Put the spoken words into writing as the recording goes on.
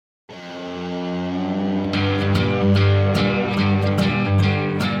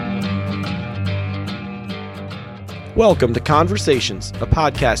Welcome to Conversations, a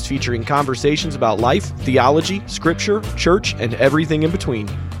podcast featuring conversations about life, theology, scripture, church, and everything in between.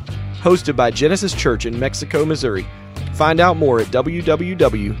 Hosted by Genesis Church in Mexico, Missouri. Find out more at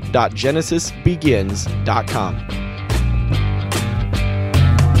www.genesisbegins.com.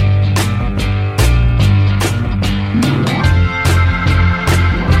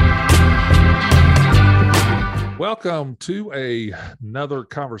 Welcome to another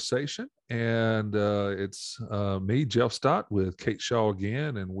conversation, and it's me, Jeff Stott, with Kate Shaw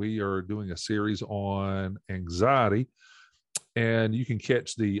again, and we are doing a series on anxiety. And you can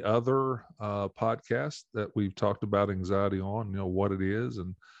catch the other podcasts that we've talked about anxiety on, what it is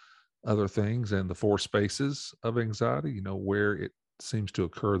and other things, and the four spaces of anxiety, where it seems to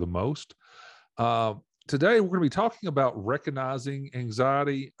occur the most. Today, we're going to be talking about recognizing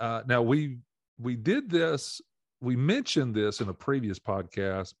anxiety. Now, we did this. We mentioned this in a previous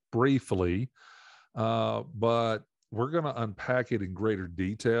podcast briefly, but we're going to unpack it in greater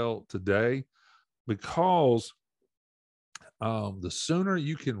detail today, because the sooner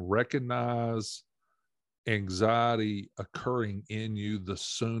you can recognize anxiety occurring in you, the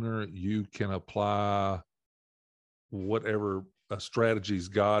sooner you can apply whatever strategies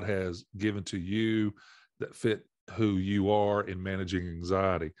God has given to you that fit who you are in managing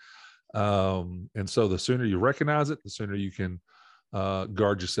anxiety. And so the sooner you recognize it, the sooner you can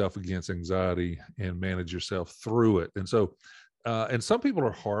guard yourself against anxiety and manage yourself through it. And so, and some people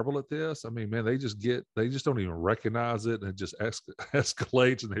are horrible at this. I mean, man, they just don't even recognize it, and it just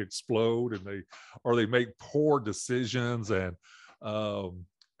escalates and they explode, and they make poor decisions. And I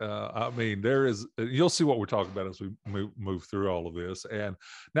mean, you'll see what we're talking about as we move through all of this. And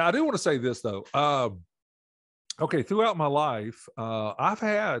now I do want to say this though. Okay, throughout my life, I've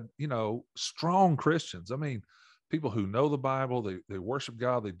had, strong Christians. I mean, people who know the Bible, they worship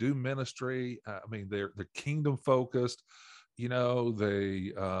God, they do ministry. I mean, they're kingdom focused. They've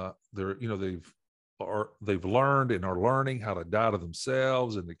learned and are learning how to die to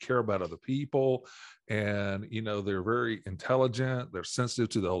themselves and to care about other people. And, they're very intelligent. They're sensitive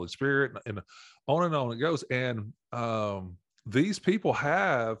to the Holy Spirit, and on it goes. And these people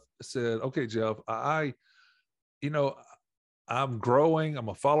have said, okay, Jeff, I'm growing, I'm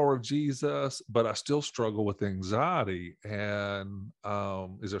a follower of Jesus, but I still struggle with anxiety. And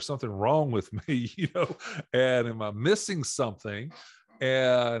is there something wrong with me, and am I missing something?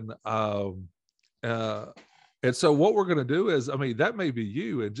 And so what we're going to do is, that may be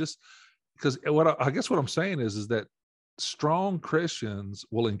you. And just because what I'm saying is that strong Christians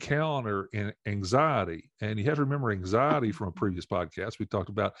will encounter anxiety. And you have to remember, anxiety from a previous podcast, we talked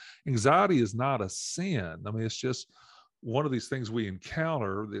about anxiety is not a sin. It's just one of these things we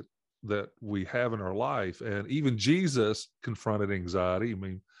encounter that we have in our life. And even Jesus confronted anxiety.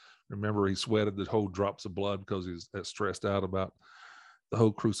 Remember, he sweated the whole drops of blood because he's stressed out about the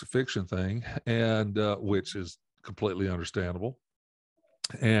whole crucifixion thing, and which is completely understandable.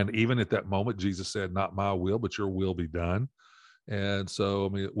 And even at that moment, Jesus said, "Not my will, but your will be done." And so,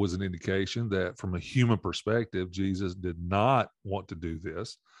 it was an indication that from a human perspective, Jesus did not want to do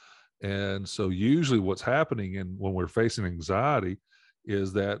this. And so usually what's happening when we're facing anxiety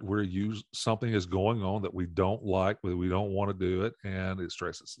is that something is going on that we don't like, but we don't want to do it, and it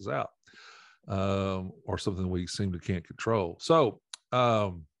stresses us out, or something we seem to can't control. So,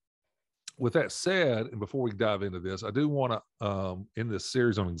 with that said, and before we dive into this, I do want to, in this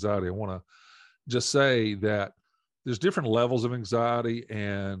series on anxiety, I want to just say that there's different levels of anxiety,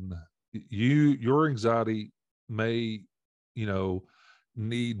 and your anxiety may,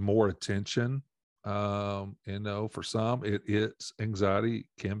 need more attention. For some, it's anxiety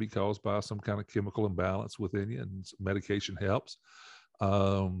can be caused by some kind of chemical imbalance within you, and medication helps.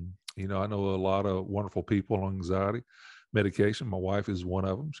 I know a lot of wonderful people on anxiety medication. My wife is one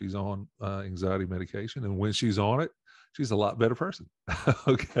of them. She's on anxiety medication, and when she's on it, she's a lot better person.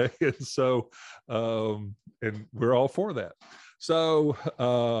 Okay. And so, and we're all for that. So,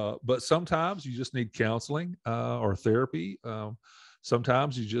 but sometimes you just need counseling, or therapy.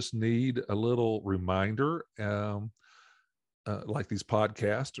 Sometimes you just need a little reminder, like these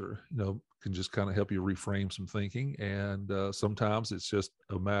podcasts, or, can just kind of help you reframe some thinking. And sometimes it's just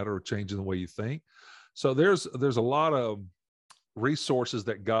a matter of changing the way you think. So there's a lot of resources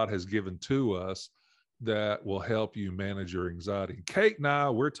that God has given to us that will help you manage your anxiety. Kate and I,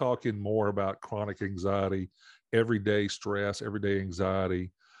 we're talking more about chronic anxiety, everyday stress, everyday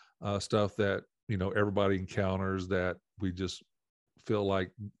anxiety, stuff that, everybody encounters, that we just feel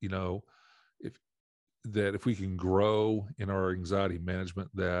like, if we can grow in our anxiety management,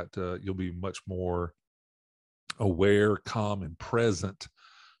 that you'll be much more aware, calm, and present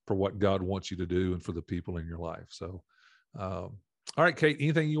for what God wants you to do and for the people in your life. So, all right, Kate,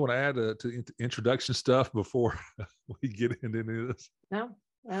 anything you want to add to introduction stuff before we get into this? No,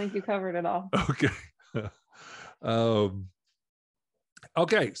 I think you covered it all. Okay.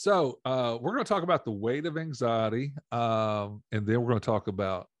 Okay, so we're going to talk about the weight of anxiety, and then we're going to talk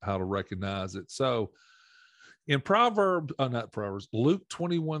about how to recognize it. So in Luke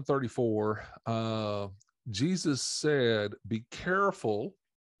 21:34, Jesus said, "Be careful,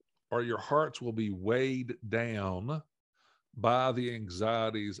 or your hearts will be weighed down by the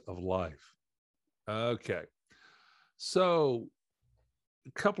anxieties of life." Okay, so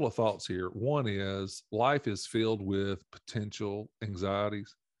a couple of thoughts here. One is life is filled with potential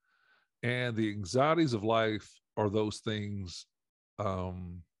anxieties, and the anxieties of life are those things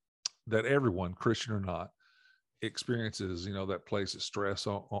that everyone, Christian or not, experiences. That places stress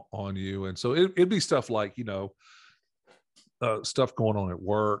on you. And so it'd be stuff like, stuff going on at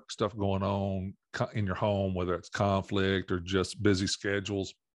work, stuff going on in your home, whether it's conflict or just busy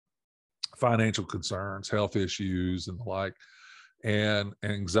schedules, financial concerns, health issues, and the like. And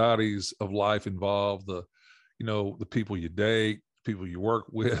anxieties of life involve the people you date, people you work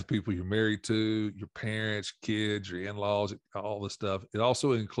with, people you're married to, your parents, kids, your in-laws, all this stuff. It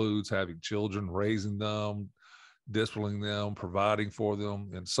also includes having children, raising them, disciplining them, providing for them.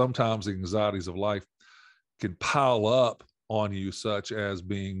 And sometimes the anxieties of life can pile up on you, such as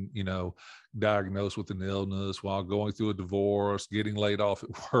being, diagnosed with an illness while going through a divorce, getting laid off at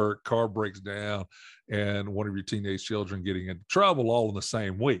work, car breaks down, and one of your teenage children getting into trouble all in the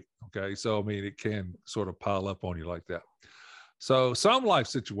same week. Okay. So, it can sort of pile up on you like that. So some life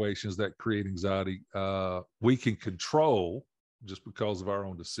situations that create anxiety, we can control just because of our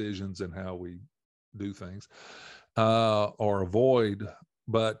own decisions and how we do things, or avoid,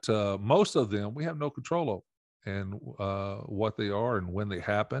 but most of them we have no control over, and what they are and when they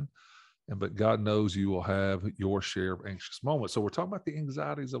happen. But God knows you will have your share of anxious moments. So we're talking about the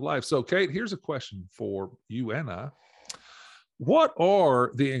anxieties of life. So Kate, here's a question for you and I. What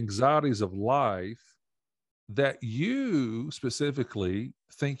are the anxieties of life that you specifically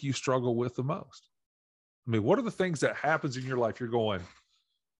think you struggle with the most? What are the things that happens in your life you're going,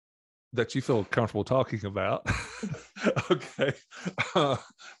 that you feel comfortable talking about? Okay.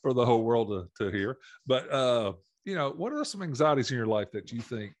 For the whole world to hear. But, what are some anxieties in your life that you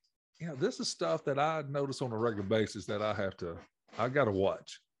think, this is stuff that I notice on a regular basis that I got to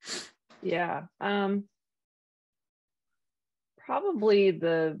watch? Yeah. Probably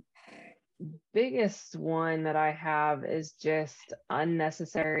the biggest one that I have is just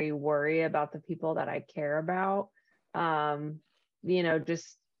unnecessary worry about the people that I care about.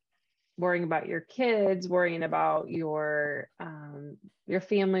 Just worrying about your kids, worrying about your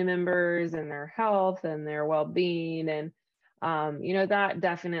family members and their health and their well-being. And, that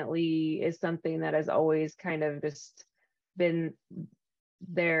definitely is something that has always kind of just been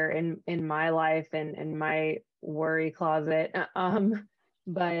there in my life and in my worry closet.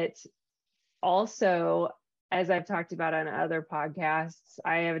 But also, as I've talked about on other podcasts,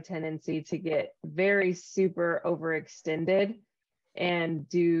 I have a tendency to get very super overextended and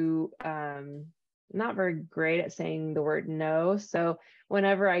do not very great at saying the word no. So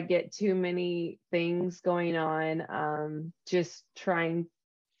whenever I get too many things going on, just trying,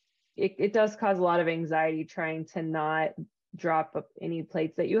 it does cause a lot of anxiety trying to not drop up any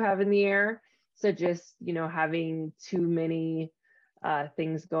plates that you have in the air. So just, having too many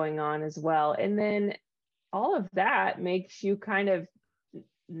things going on as well. And then all of that makes you kind of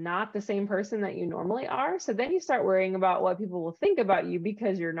not the same person that you normally are. So then you start worrying about what people will think about you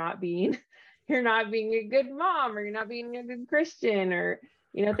because you're not being a good mom, or you're not being a good Christian, or,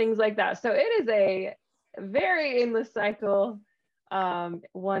 things like that. So it is a very endless cycle,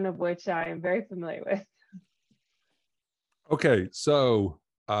 one of which I am very familiar with. Okay. So,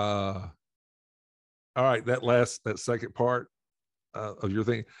 all right, that second part of your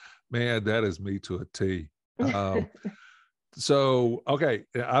thing, man, that is me to a T. So, okay,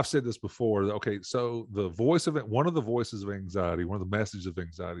 I've said this before. Okay, so one of the voices of anxiety, one of the messages of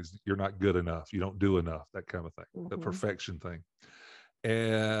anxiety is you're not good enough, you don't do enough, that kind of thing, the perfection thing.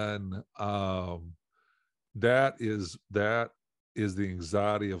 And that is the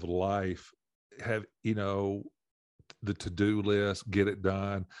anxiety of life. Have, the to-do list, get it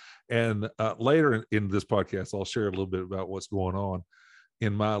done. And later in this podcast, I'll share a little bit about what's going on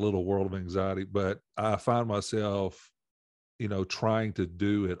in my little world of anxiety. But I find myself, trying to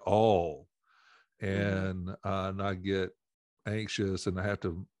do it all, and I get anxious, and I have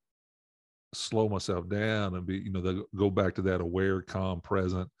to slow myself down and be, go back to that aware, calm,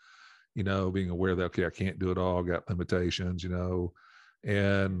 present, being aware that, okay, I can't do it all, I've got limitations,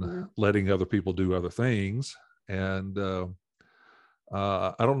 and letting other people do other things. And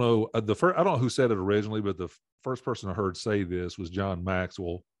I don't know I don't know who said it originally, but the first person I heard say this was John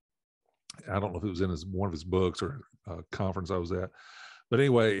Maxwell. I don't know if it was in one of his books or a conference I was at, but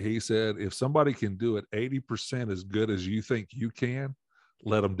anyway, he said, if somebody can do it 80% as good as you think you can,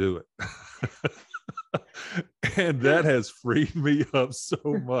 let them do it. And that has freed me up so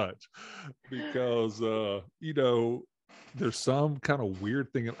much, because there's some kind of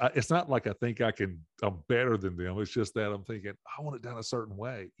weird thing. It's not like I think I'm better than them. It's just that I'm thinking I want it done a certain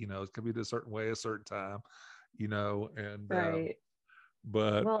way. It's going to be done a certain way, a certain time. And Right.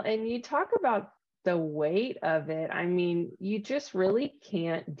 But well, and you talk about the weight of it. I mean, you just really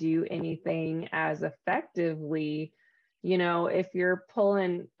can't do anything as effectively. If you're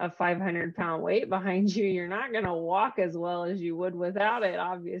pulling a 500-pound weight behind you, you're not going to walk as well as you would without it,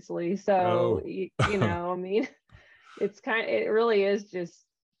 obviously. So, I mean, it really is just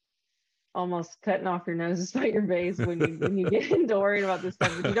almost cutting off your nose to spite your face when you get into worrying about this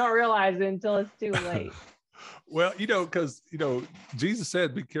stuff, but you don't realize it until it's too late. Well, because Jesus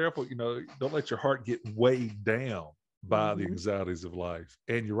said, be careful, don't let your heart get weighed down by the anxieties of life.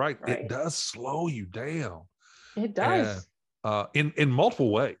 And you're right. It does slow you down. It does. And, in multiple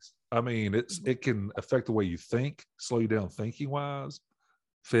ways. I mean, it can affect the way you think, slow you down thinking wise.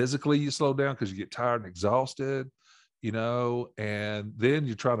 Physically, you slow down because you get tired and exhausted, and then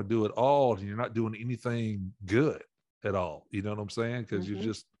you're trying to do it all and you're not doing anything good at all. You know what I'm saying? Because you're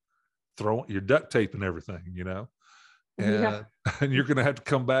just you're duct taping everything, and you're going to have to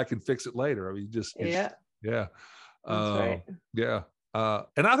come back and fix it later. I mean, That's right. Yeah.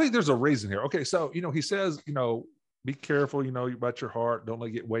 And I think there's a reason here. Okay. So, he says, be careful, about your heart. Don't let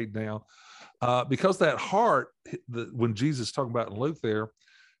it get weighed down. Because that heart, when Jesus is talking about in Luke there,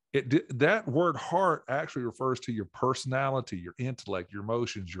 that word heart actually refers to your personality, your intellect, your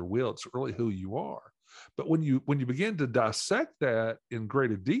emotions, your will. It's really who you are. But when you begin to dissect that in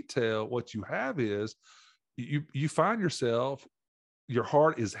greater detail, what you have is you find yourself, your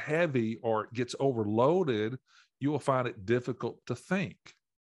heart is heavy or it gets overloaded. You will find it difficult to think,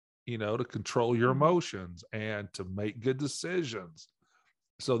 to control your emotions and to make good decisions.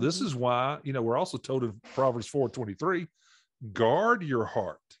 So this is why, we're also told in Proverbs 4:23, guard your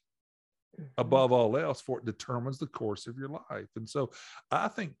heart above all else, for it determines the course of your life. And so I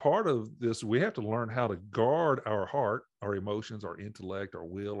think part of this, we have to learn how to guard our heart, our emotions, our intellect, our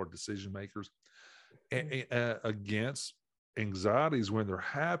will, our decision makers against anxieties when they're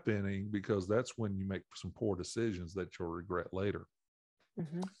happening, because that's when you make some poor decisions that you'll regret later.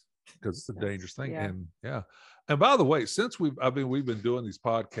 Because it's a dangerous thing. And by the way, since we've been doing these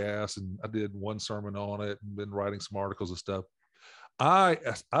podcasts, and I did one sermon on it and been writing some articles and stuff, I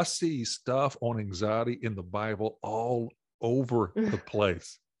see stuff on anxiety in the Bible all over the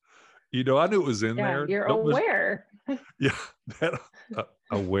place. I knew it was in there. You're aware.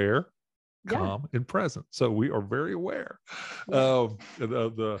 Aware, calm, and present. So we are very aware of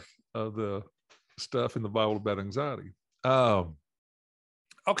the stuff in the Bible about anxiety.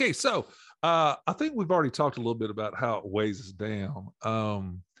 Okay, so I think we've already talked a little bit about how it weighs us down.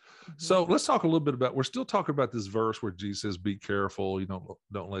 So let's talk a little bit about, we're still talking about this verse where Jesus says, be careful,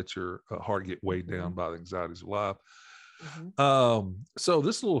 don't let your heart get weighed down by the anxieties of life. So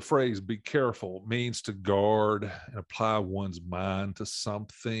this little phrase, be careful, means to guard and apply one's mind to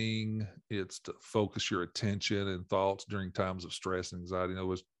something. It's to focus your attention and thoughts during times of stress and anxiety.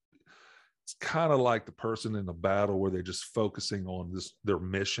 It's kind of like the person in the battle where they're just focusing on their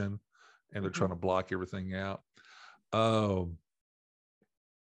mission, and they're trying to block everything out.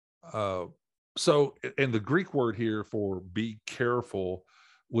 So, and the Greek word here for be careful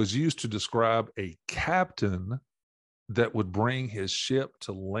was used to describe a captain that would bring his ship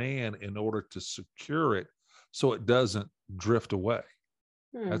to land in order to secure it so it doesn't drift away.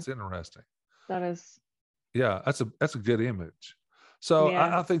 That's interesting. That is. Yeah, that's a good image. So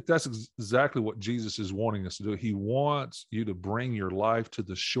I think that's exactly what Jesus is wanting us to do. He wants you to bring your life to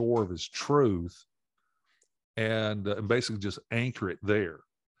the shore of his truth and basically just anchor it there.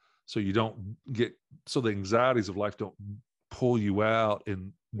 So you don't so the anxieties of life don't pull you out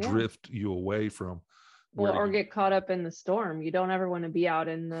and drift you away from. Or get caught up in the storm. You don't ever want to be out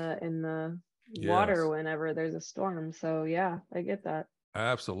in the water whenever there's a storm. So I get that.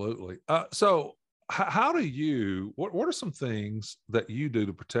 Absolutely. So how do you, what are some things that you do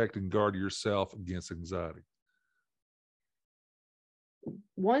to protect and guard yourself against anxiety?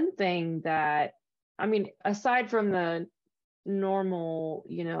 One thing that, aside from the normal,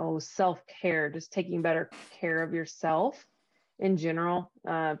 self-care, just taking better care of yourself in general,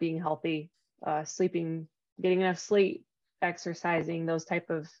 being healthy, sleeping, getting enough sleep, exercising those type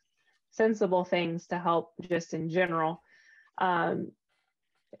of sensible things to help just in general.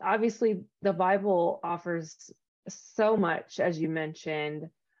 Obviously, the Bible offers so much, as you mentioned,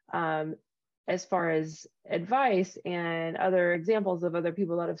 as far as advice and other examples of other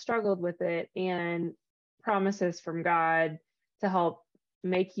people that have struggled with it, and promises from God to help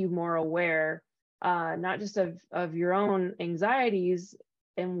make you more aware, not just of your own anxieties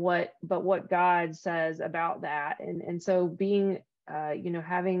and but what God says about that. And so being,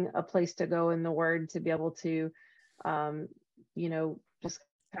 having a place to go in the Word to be able to, just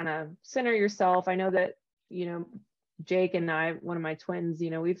kind of center yourself. I know that, Jake and I, one of my twins,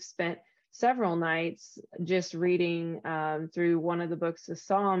 we've spent several nights just reading through one of the books of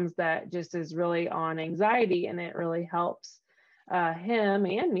Psalms that just is really on anxiety, and it really helps him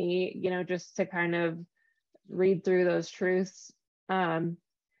and me, just to kind of read through those truths.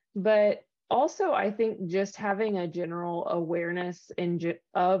 But also, I think just having a general awareness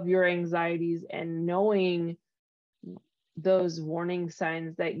of your anxieties and knowing those warning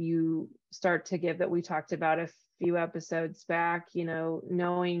signs that you start to give, that we talked about a few episodes back,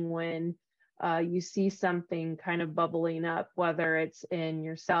 knowing when you see something kind of bubbling up, whether it's in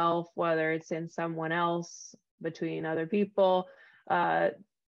yourself, whether it's in someone else, between other people, or,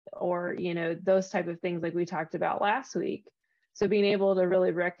 those type of things like we talked about last week. So being able to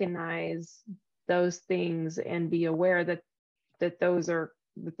really recognize those things and be aware that those are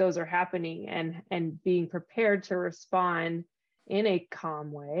happening, and being prepared to respond in a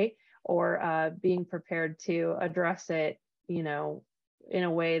calm way, or being prepared to address it, in a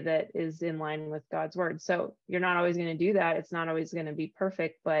way that is in line with God's word. So you're not always going to do that. It's not always going to be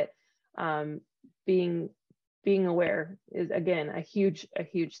perfect, but being aware is, again, a huge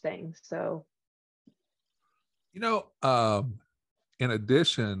thing. So, in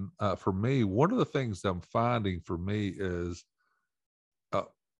addition, for me, one of the things that I'm finding for me is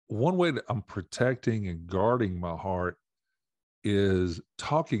one way that I'm protecting and guarding my heart is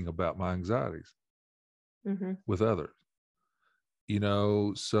talking about my anxieties with others.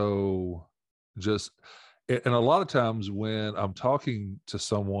 So just, and a lot of times when I'm talking to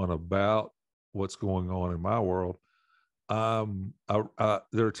someone about what's going on in my world, there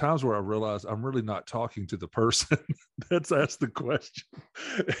are times where I realize I'm really not talking to the person that's asked the question,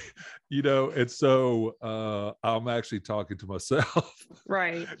 and so I'm actually talking to myself,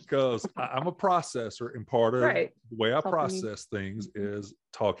 right? Because I'm a processor, and part of Right. the way I process things is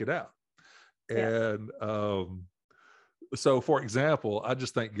talk it out. Yeah. And so, for example, I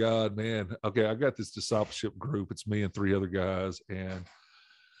just thank God, man. Okay, I got this discipleship group. It's me and 3 other guys, and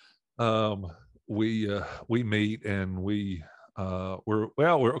we meet, and we're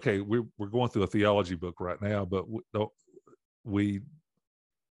going through a theology book right now, but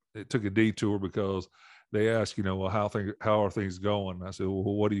it took a detour because they asked, well, how are things going? And I said, well,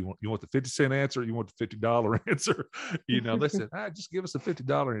 what do you want? You want the 50-cent answer? Or you want the $50 answer? They said, just give us the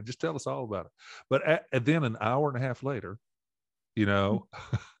 $50 and just tell us all about it. But and then an hour and a half later, and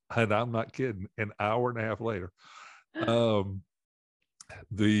I'm not kidding, an hour and a half later,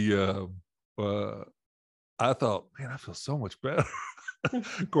 I thought, man, I feel so much better.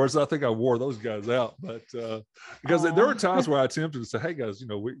 Of course, I think I wore those guys out, but because there were times where I attempted to say, "Hey guys,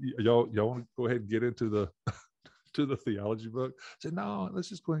 y'all want to go ahead and get into the to the theology book?" I said, "No, let's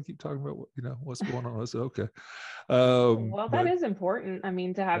just go ahead and keep talking about what's going on." I said, "Okay." Well, that is important. I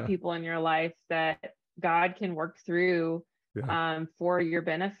mean, to have people in your life that God can work through for your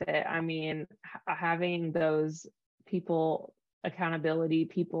benefit. I mean, having those people, accountability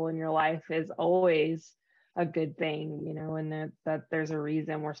people in your life, is always a good thing, and that there's a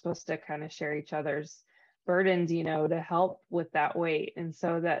reason we're supposed to kind of share each other's burdens, to help with that weight. And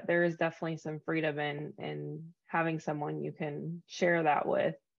so that there is definitely some freedom in having someone you can share that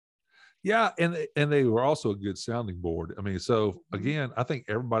with. Yeah. And they were also a good sounding board. I mean, so again, I think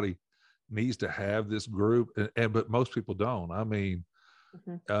everybody needs to have this group, but most people don't. I mean,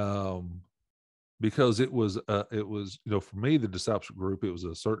 because it was for me, the discipleship group, it was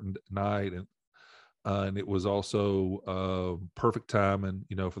a certain night, and it was also perfect time, and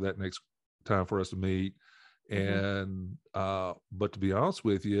for that next time for us to meet. And but to be honest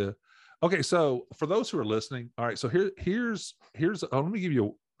with you, okay, so for those who are listening, all right, so here's let me give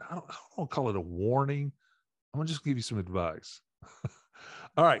you I don't want to call it a warning. I'm gonna just give you some advice.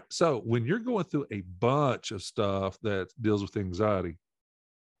 All right, so when you're going through a bunch of stuff that deals with anxiety,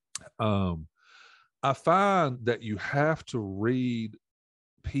 I find that you have to read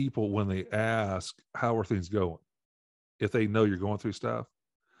people when they ask, how are things going, if they know you're going through stuff.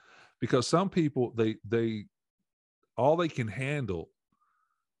 Because some people, they all they can handle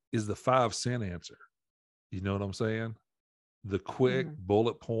is the 5-cent answer. You know what I'm saying? the quick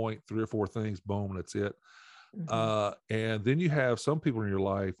bullet point, 3 or 4 things, boom, that's it. And then you have some people in your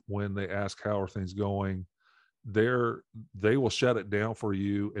life, when they ask how are things going, they will shut it down for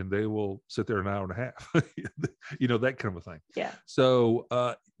you, and they will sit there an hour and a half, that kind of a thing. Yeah. So,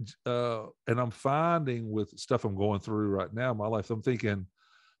 and I'm finding with stuff I'm going through right now in my life, I'm thinking,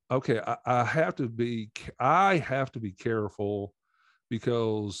 okay, I have to be careful,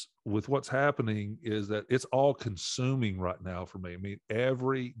 because with what's happening is that it's all consuming right now for me. I mean,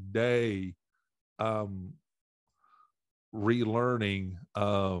 every day I'm relearning,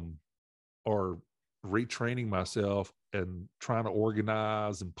 or retraining myself and trying to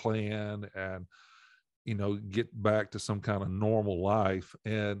organize and plan and, get back to some kind of normal life.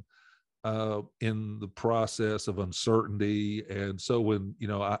 And in the process of uncertainty. And so when,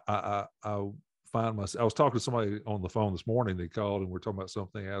 I find myself, I was talking to somebody on the phone this morning, they called and we're talking about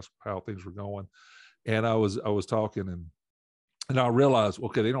something, asked how things were going. And I was talking and I realized,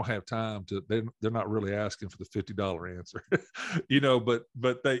 okay, they don't have time to, they're not really asking for the $50 answer,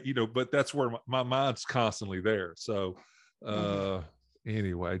 but that's where my mind's constantly there. So,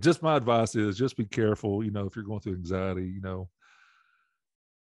 anyway, just my advice is just be careful, if you're going through anxiety,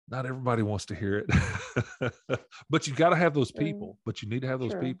 not everybody wants to hear it, but you got to have those people, but you need to have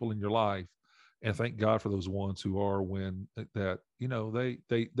those people in your life, and thank God for those ones who are, when that,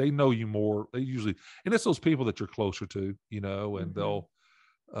 they know you more. They usually, and it's those people that you're closer to, and they'll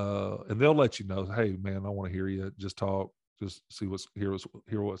let you know, hey man, I want to hear you, just talk, just hear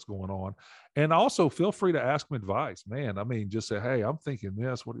what's going on. And also feel free to ask them advice, man. I mean, just say, hey, I'm thinking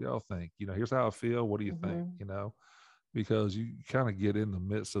this, what do y'all think? Here's how I feel. What do you think? Because you kind of get in the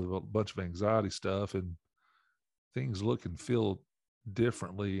midst of a bunch of anxiety stuff, and things look and feel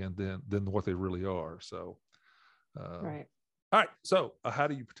differently and than what they really are. So, right. All right. So how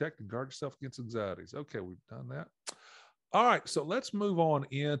do you protect and guard yourself against anxieties? Okay, we've done that. All right. So let's move on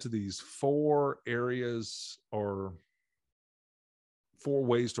into these 4 areas, or 4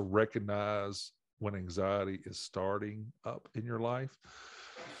 ways to recognize when anxiety is starting up in your life.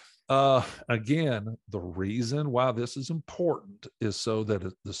 Again, the reason why this is important is so that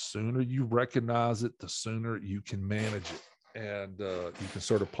the sooner you recognize it, the sooner you can manage it. And you can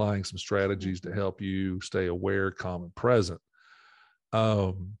start applying some strategies to help you stay aware, calm, and present.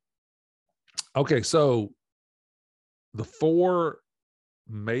 Okay, so the 4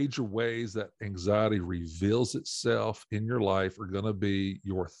 major ways that anxiety reveals itself in your life are going to be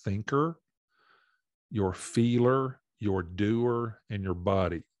your thinker, your feeler, your doer, and your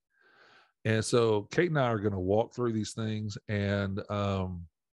body. And so Kate and I are going to walk through these things, and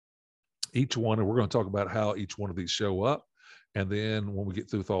each one, and we're going to talk about how each one of these show up. And then when we get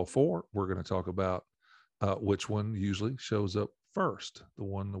through with all 4, we're going to talk about which one usually shows up first, the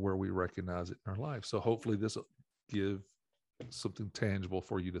one where we recognize it in our life. So hopefully this will give something tangible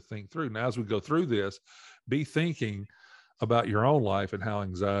for you to think through. Now, as we go through this, be thinking about your own life and how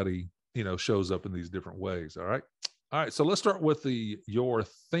anxiety, shows up in these different ways. All right. So let's start with your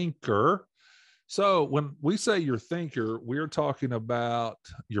thinker. So when we say your thinker, we're talking about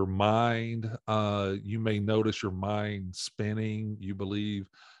your mind. You may notice your mind spinning. You believe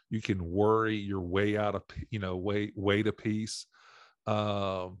you can worry your way out of, way to peace.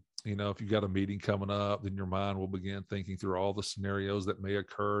 If you've got a meeting coming up, then your mind will begin thinking through all the scenarios that may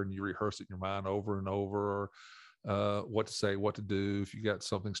occur, and you rehearse it in your mind over and over, what to say, what to do. If you got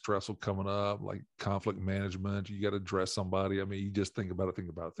something stressful coming up, like conflict management, you got to address somebody. I mean, you just think about it.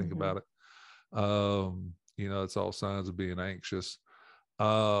 It's all signs of being anxious.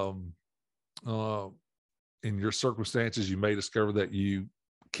 In your circumstances, you may discover that you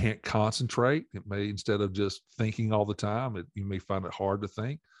can't concentrate. It may, instead of just thinking all the time, you may find it hard to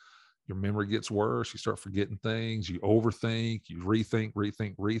think. Your memory gets worse. You start forgetting things. You overthink. You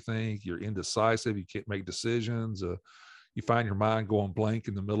rethink. You're indecisive. You can't make decisions. You find your mind going blank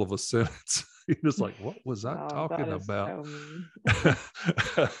in the middle of a sentence. You're just like, what was I talking about?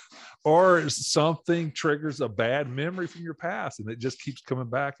 So or something triggers a bad memory from your past, and it just keeps coming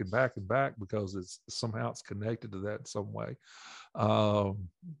back and back and back because it's connected to that in some way. And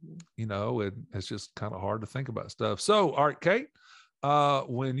it's just kind of hard to think about stuff. So, all right, Kate,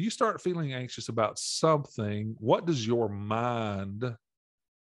 when you start feeling anxious about something, what does your mind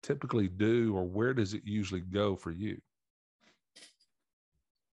typically do, or where does it usually go for you?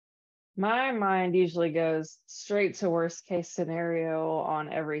 My mind usually goes straight to worst case scenario on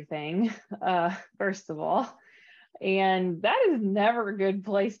everything, first of all. And that is never a good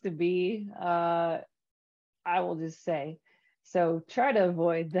place to be, I will just say. So try to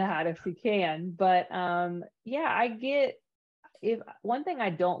avoid that if you can. But I get, if one thing I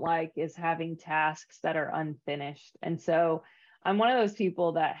don't like is having tasks that are unfinished. And so I'm one of those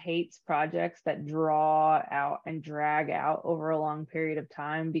people that hates projects that draw out and drag out over a long period of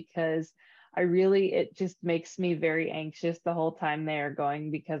time, because it just makes me very anxious the whole time they are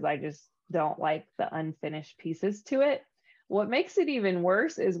going, because I just don't like the unfinished pieces to it. What makes it even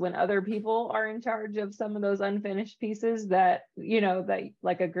worse is when other people are in charge of some of those unfinished pieces that, that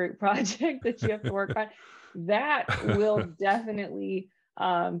like a group project that you have to work on, that will definitely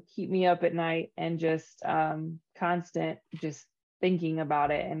keep me up at night, and just constant just thinking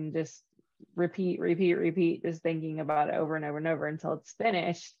about it, and just repeat, just thinking about it over and over and over until it's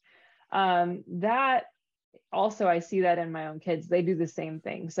finished. That also, I see that in my own kids. They do the same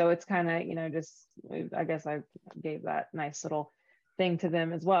thing. So it's kind of, just, I guess I gave that nice little thing to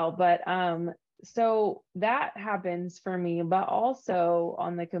them as well. But so that happens for me. But also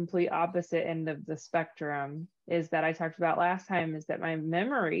on the complete opposite end of the spectrum is that I talked about last time, is that my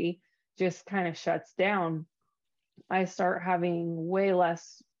memory just kind of shuts down. I start having way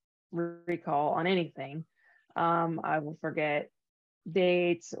less recall on anything. I will forget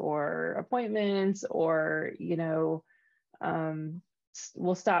dates or appointments, or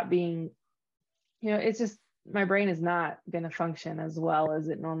will stop being, it's just, my brain is not going to function as well as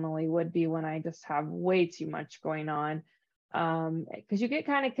it normally would be when I just have way too much going on, because you get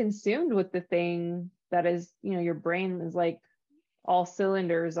kind of consumed with the thing that is, your brain is like all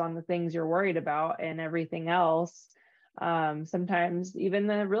cylinders on the things you're worried about, and everything else, sometimes even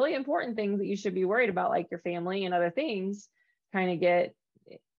the really important things that you should be worried about, like your family and other things, kind of get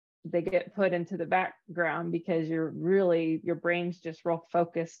put into the background, because your brain's just real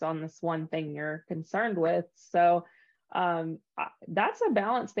focused on this one thing you're concerned with. So that's a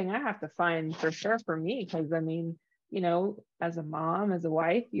balance thing I have to find for sure for me, because I mean, as a mom, as a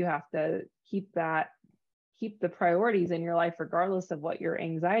wife, you have to keep the priorities in your life regardless of what your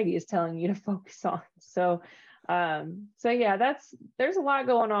anxiety is telling you to focus on. So yeah, there's a lot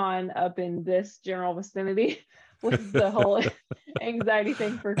going on up in this general vicinity with the whole anxiety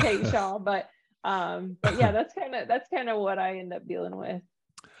thing for Kate Shaw, but yeah, that's kind of what I end up dealing with.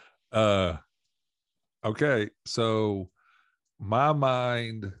 Okay, so my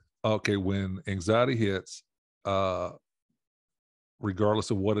mind, when anxiety hits,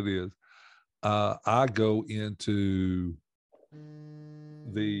 regardless of what it is, I go into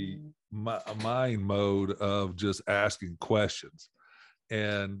the mind mode of just asking questions,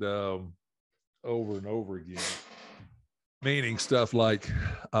 and over and over again, meaning stuff like,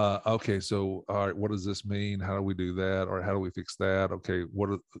 okay, so all right, what does this mean? How do we do that? Or how do we fix that? Okay,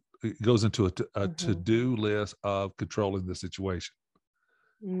 it goes into a to-do list of controlling the situation.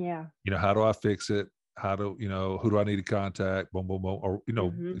 Yeah. How do I fix it? How do, who do I need to contact? Boom, boom, boom. Or,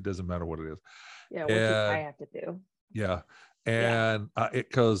 it doesn't matter what it is. Yeah, what do I have to do? Yeah. And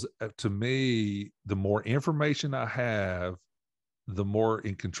because to me, the more information I have, the more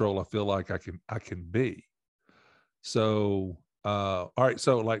in control I feel like I can be. So, all right.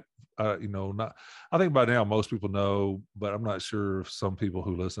 So like, not, I think by now most people know, but I'm not sure if some people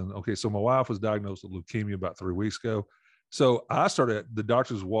who listen. Okay. So my wife was diagnosed with leukemia about 3 weeks ago. So I started, the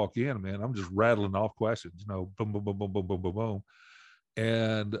doctors walk in, man, I'm just rattling off questions, boom, boom, boom, boom, boom, boom, boom, boom.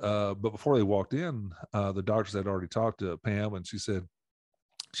 And, but before they walked in, the doctors had already talked to Pam, and she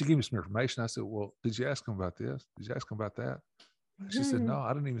gave me some information. I said, well, did you ask them about this? Did you ask them about that? She said, no,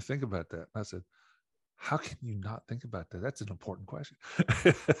 I didn't even think about that. And I said, how can you not think about that? That's an important question.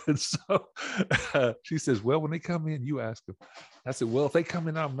 And so she says, well, when they come in, you ask them. I said, well, if they come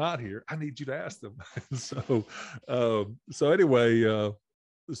in, I'm not here, I need you to ask them. So anyway,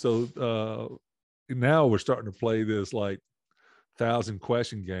 now we're starting to play this like 1,000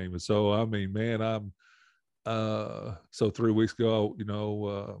 question game. And so, I mean, man, I'm, so 3 weeks ago,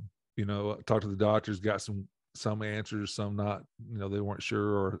 I talked to the doctors, got some answers, some not, they weren't sure,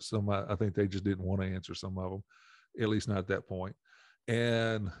 or some, I think they just didn't want to answer some of them, at least not at that point.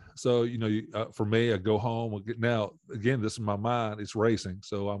 And so, for me, I go home. Now, again, this is my mind, it's racing.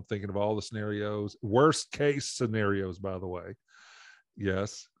 So I'm thinking of all the scenarios, worst case scenarios, by the way.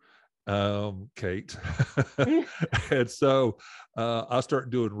 Yes. Kate. And so I start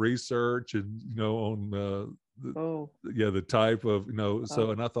doing research and, on the type of,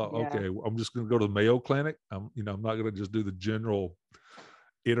 so, and I thought, okay, I'm just going to go to the Mayo Clinic. I'm not going to just do the general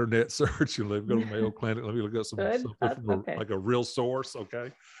internet search and let me go to the Mayo Clinic. Let me look at something from like a real source.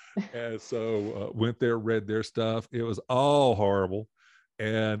 Okay. And so went there, read their stuff. It was all horrible.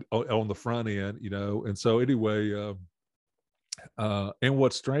 And on the front end, and so anyway, and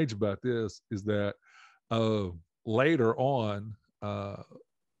what's strange about this is that later on,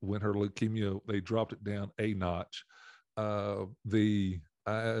 when her leukemia, they dropped it down a notch. Pam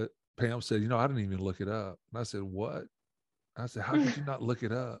said, I didn't even look it up. And I said, what? I said, how could you not look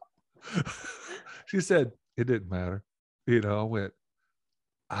it up? She said, it didn't matter. I went,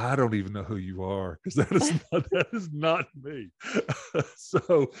 I don't even know who you are, because that is not me.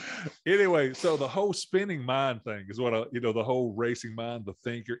 So anyway, so the whole spinning mind thing is what the whole racing mind, the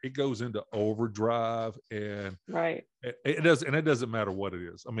thinker, it goes into overdrive, and right. it doesn't matter what it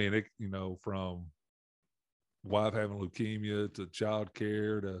is. I mean, it, from wife having leukemia to child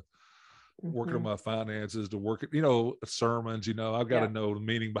care to working on my finances to working, sermons, I've got to know the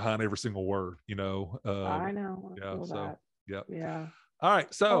meaning behind every single word, I know. Yeah. So that. yeah. Yeah. All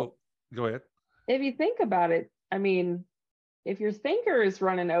right. So go ahead. If you think about it, I mean, if your thinker is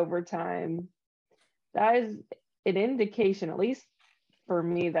running overtime, that is an indication, at least for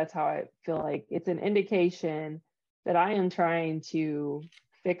me, that's how I feel like it's an indication that I am trying to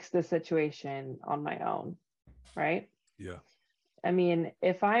fix the situation on my own. Right. Yeah. I mean,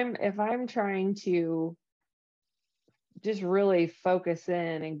 if I'm trying to just really focus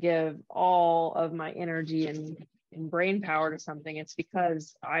in and give all of my energy and brain power to something, it's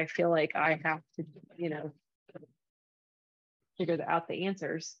because I feel like I have to, figure out the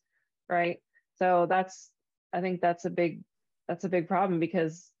answers. Right. So I think that's a big problem,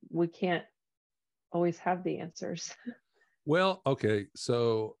 because we can't always have the answers. Well, okay.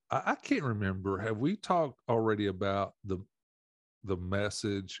 So I can't remember. Have we talked already about the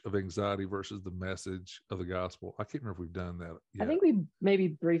message of anxiety versus the message of the gospel? I can't remember if we've done that yet. I think we maybe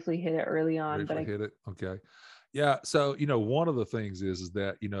briefly hit it early on, but hit it. Okay. Yeah. So, one of the things is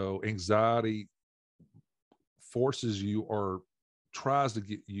that, anxiety forces you or tries to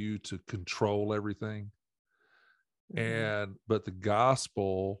get you to control everything. But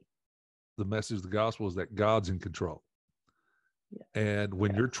the message of the gospel is that God's in control. Yeah. And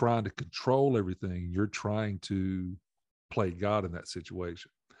when you're trying to control everything, you're trying to play God in that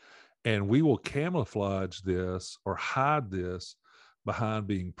situation. And we will camouflage this or hide this behind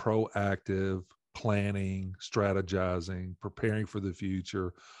being proactive, planning, strategizing, preparing for the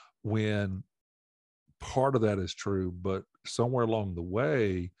future, when part of that is true. But somewhere along the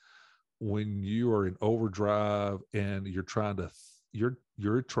way, when you are in overdrive and you're trying to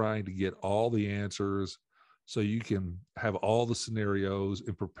get all the answers so you can have all the scenarios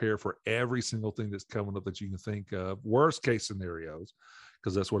and prepare for every single thing that's coming up that you can think of, worst case scenarios,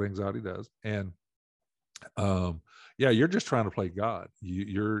 because that's what anxiety does. And you're just trying to play God.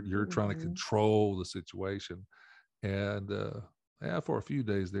 You're trying to control the situation. And for a few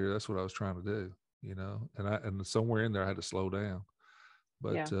days there, that's what I was trying to do, and somewhere in there I had to slow down.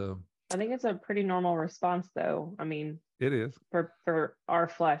 But I think it's a pretty normal response, though. I mean, it is for our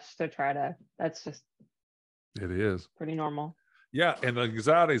flesh to try to, it is pretty normal. Yeah. And the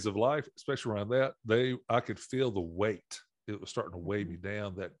anxieties of life, especially around that, I could feel the weight. It was starting to weigh me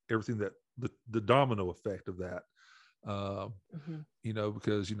down, that everything that the domino effect of that,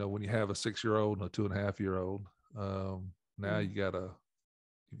 because, when you have a 6-year-old and a 2.5-year-old, now you gotta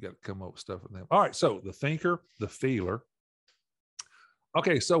come up with stuff with them. All right. So the thinker, the feeler.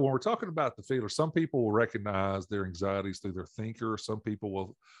 Okay, so when we're talking about the feeler, some people will recognize their anxieties through their thinker. Some people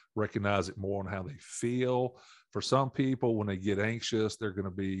will recognize it more on how they feel. For some people, when they get anxious, they're going to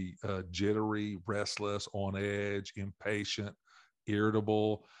be jittery, restless, on edge, impatient,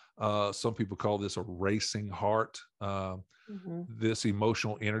 irritable. Some people call this a racing heart. This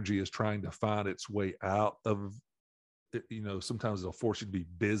emotional energy is trying to find its way out of, sometimes it'll force you to be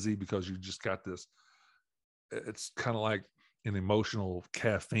busy because you just got this, it's kind of like an emotional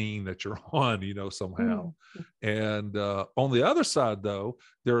caffeine that you're on, somehow. And on the other side, though,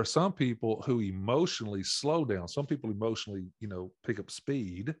 there are some people who emotionally slow down. Some people emotionally, pick up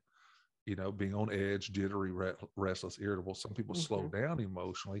speed, being on edge, jittery, restless, irritable. Some people slow down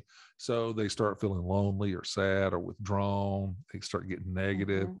emotionally. So they start feeling lonely or sad or withdrawn. They start getting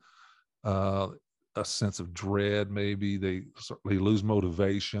negative, a sense of dread. Maybe they lose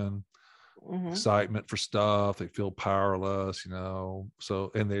motivation. Excitement for stuff. They feel powerless,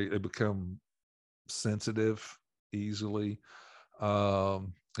 so, and they become sensitive easily.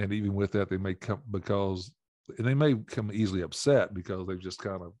 And even with that, they may become easily upset because they've just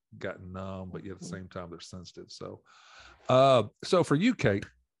kind of gotten numb, but yet at the same time, they're sensitive. So, so for you, Kate,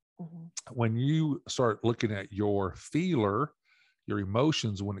 when you start looking at your feeler, your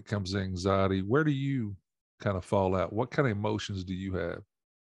emotions, when it comes to anxiety, where do you kind of fall out? What kind of emotions do you have?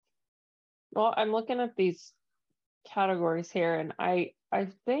 Well, I'm looking at these categories here, and I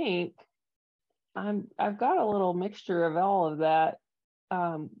think I've got a little mixture of all of that.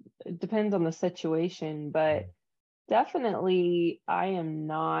 It depends on the situation, but definitely I am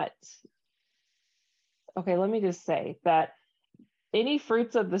not okay, let me just say that any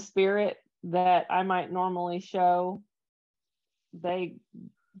fruits of the spirit that I might normally show, they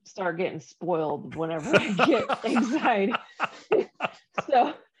start getting spoiled whenever I get anxiety.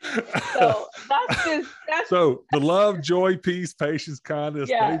 so that's so the love, joy, peace, patience, kindness,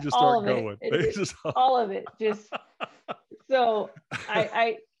 yeah, they just all start of going. all of it. Just so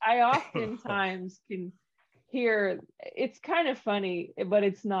I oftentimes can hear, it's kind of funny, but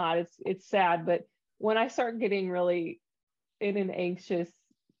it's not. It's sad. But when I start getting really in an anxious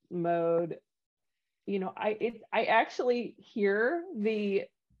mode, I actually hear the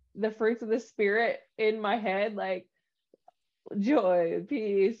fruits of the spirit in my head, like joy,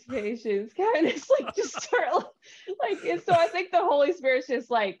 peace, patience, kindness, like just start like, and so I think the Holy Spirit's just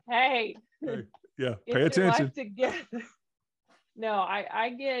like, hey, yeah, get pay your attention. life together. No, I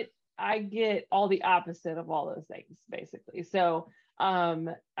get all the opposite of all those things, basically. So I'm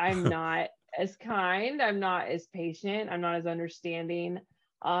not as kind, I'm not as patient, I'm not as understanding,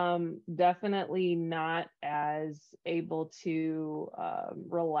 definitely not as able to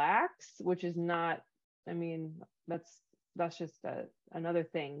relax, which is not, I mean, that's just another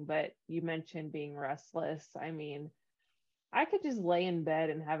thing. But you mentioned being restless. I mean, I could just lay in bed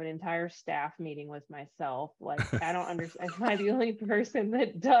and have an entire staff meeting with myself. Like, I don't understand. Am I the only person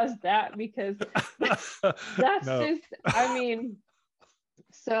that does that? Because that's No. just, I mean,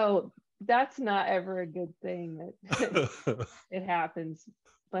 so that's not ever a good thing that it happens,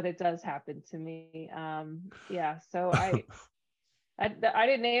 but it does happen to me. Yeah. So I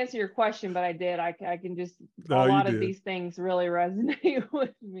didn't answer your question, but I did. I can just, No, a lot you of did. these things really resonate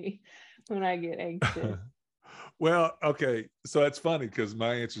with me when I get anxious. Well, okay. So that's funny because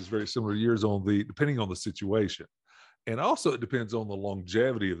my answer is very similar to yours on depending on the situation. And also it depends on the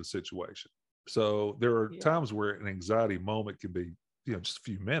longevity of the situation. So there are times where an anxiety moment can be, just a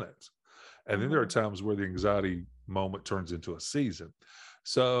few minutes. And then there are times where the anxiety moment turns into a season.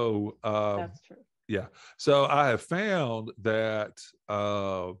 So that's true. Yeah. So I have found that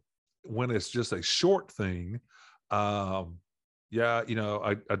when it's just a short thing, I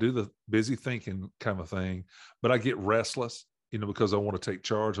do the busy thinking kind of thing, but I get restless, because I want to take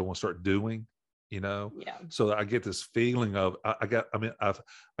charge. I want to start doing, Yeah. So I get this feeling of, I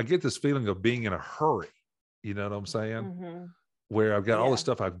get this feeling of being in a hurry, you know what I'm saying? Where I've got all this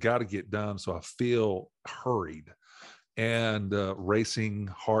stuff I've got to get done. So I feel hurried and racing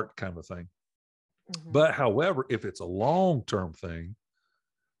heart kind of thing. But however, if it's a long-term thing,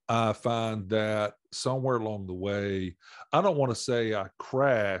 I find that somewhere along the way, I don't want to say I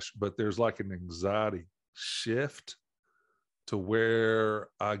crash, but there's like an anxiety shift to where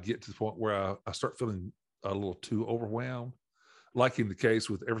I get to the point where I start feeling a little too overwhelmed. Like in the case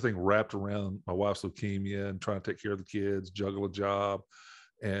with everything wrapped around my wife's leukemia and trying to take care of the kids, juggle a job,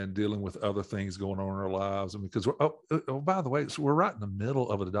 and dealing with other things going on in our lives. And because by the way, so we're right in the middle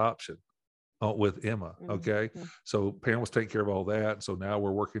of adoption with Emma. Okay. So Pam was taking care of all that. So now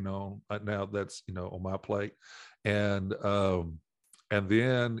we're working on, now that's, on my plate. And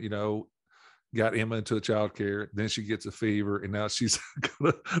then, got Emma into the child care. Then she gets a fever. And now she's,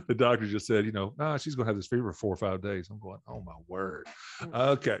 the doctor just said, she's going to have this fever for 4 or 5 days. I'm going, oh my word.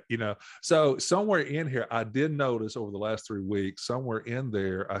 Okay. So somewhere in here, I did notice over the last 3 weeks, somewhere in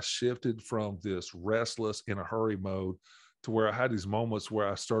there, I shifted from this restless in a hurry mode to where I had these moments where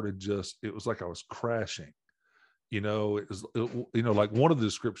I started it was like I was crashing, it was, like one of the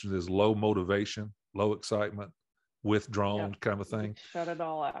descriptions is low motivation, low excitement, withdrawn kind of thing. Shut it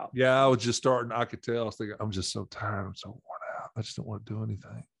all out. Yeah. I was just starting, I could tell, I was thinking, I'm just so tired. I'm so worn out. I just don't want to do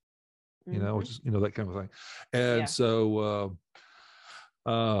anything, just, that kind of thing. And so,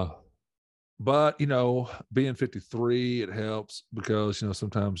 but, being 53, it helps because,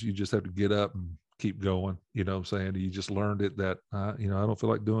 sometimes you just have to get up and keep going, what I'm saying? You just learned it that, I don't feel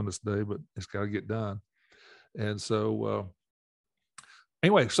like doing this today, but it's got to get done. And so,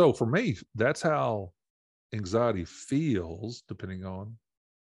 anyway, so for me, that's how anxiety feels, depending on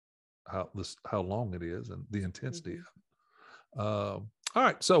how long it is and the intensity of it. All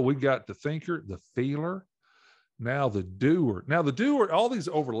right. So we got the thinker, the feeler, now the doer. Now the doer, all these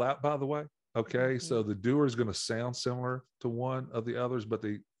overlap, by the way. Okay. So the doer is going to sound similar to one of the others, but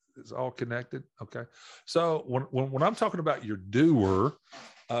it's all connected. Okay. So when I'm talking about your doer,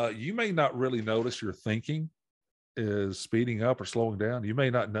 you may not really notice your thinking is speeding up or slowing down. You may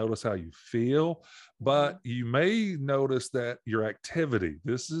not notice how you feel, but you may notice that your activity,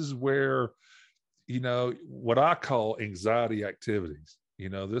 this is where, what I call anxiety activities,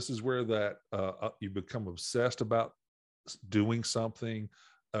 this is where that you become obsessed about doing something.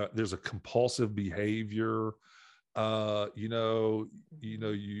 There's a compulsive behavior,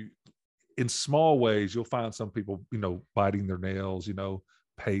 in small ways, you'll find some people, biting their nails,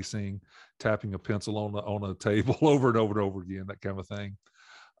 pacing, tapping a pencil on a table over and over and over again, that kind of thing.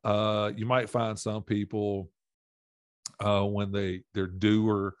 You might find some people when their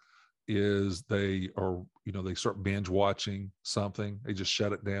doer is they start binge watching something. They just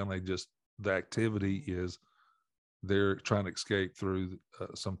shut it down. The activity is they're trying to escape through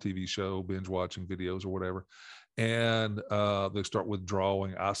some TV show, binge watching videos or whatever. And they start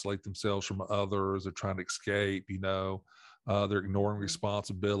withdrawing, isolate themselves from others. They're trying to escape, they're ignoring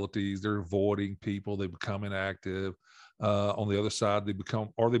responsibilities. They're avoiding people. They become inactive. On the other side, they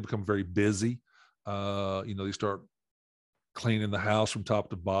become very busy. They start cleaning the house from top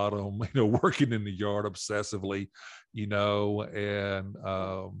to bottom, working in the yard obsessively, and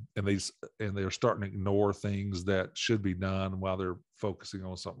they're starting to ignore things that should be done while they're focusing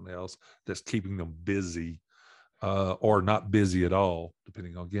on something else that's keeping them busy, or not busy at all,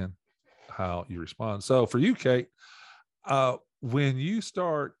 depending on, again, how you respond. So for you, Kate, when you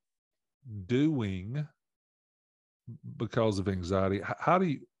start doing because of anxiety,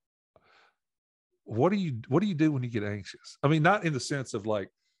 what do you do when you get anxious? I mean, not in the sense of like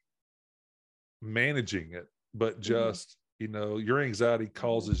managing it, but just, your anxiety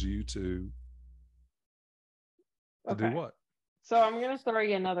causes you to do what? So I'm going to throw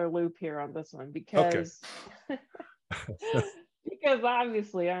you another loop here on this one because because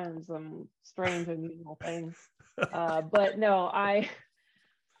obviously I'm some strange and unusual things. But no,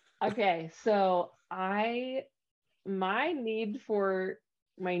 so my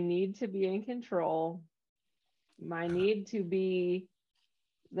need to be in control, my need to be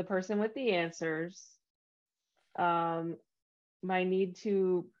the person with the answers, my need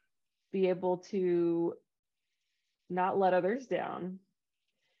to be able to not let others down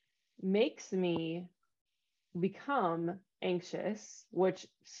makes me become anxious, which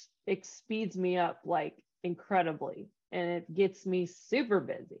speeds me up like incredibly, and it gets me super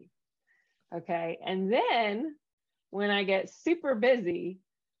busy. Okay. And then when I get super busy,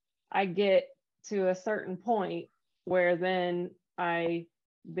 I get to a certain point where then I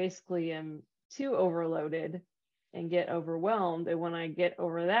basically am too overloaded and get overwhelmed. And when I get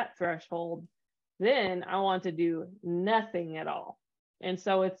over that threshold, then I want to do nothing at all. And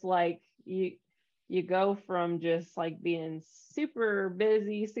so it's like you go from just like being super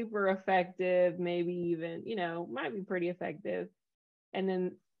busy, super effective, maybe even, might be pretty effective. And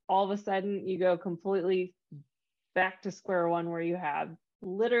then all of a sudden you go completely back to square one, where you have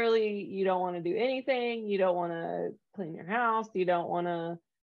literally, you don't want to do anything. You don't want to clean your house. You don't want to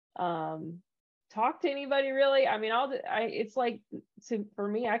talk to anybody really. I mean, it's like, for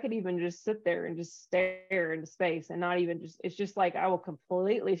me, I could even just sit there and just stare into space and not even it's just like, I will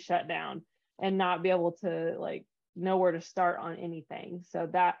completely shut down and not be able to like know where to start on anything. So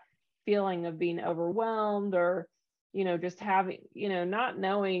that feeling of being overwhelmed, or, just having, not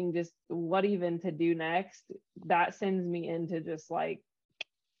knowing just what even to do next, that sends me into just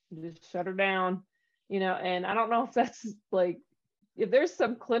shut her down, and I don't know if that's like, if there's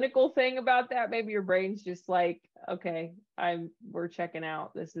some clinical thing about that, maybe your brain's just like, okay, we're checking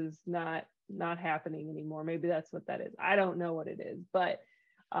out. This is not happening anymore. Maybe that's what that is. I don't know what it is, but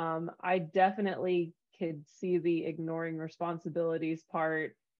I definitely could see the ignoring responsibilities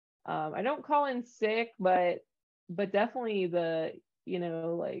part. I don't call in sick, but definitely the,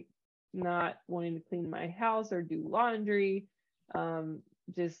 like not wanting to clean my house or do laundry.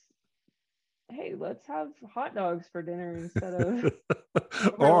 Just, hey, let's have hot dogs for dinner instead of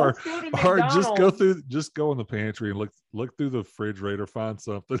or just go in the pantry and look through the refrigerator, find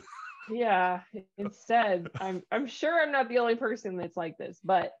something. Yeah, instead, I'm sure I'm not the only person that's like this,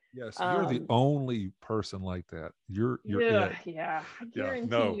 but yes, you're the only person like that. You're yeah, I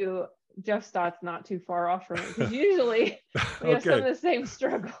guarantee you Jeff Stott's not too far off from it, because usually we have some of the same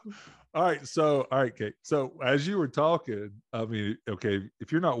struggles. All right, Kate. So as you were talking, I mean, okay,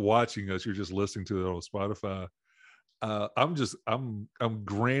 if you're not watching us, you're just listening to it on Spotify. I'm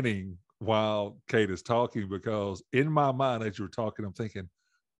grinning while Kate is talking, because in my mind, as you were talking, I'm thinking,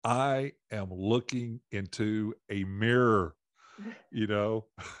 I am looking into a mirror,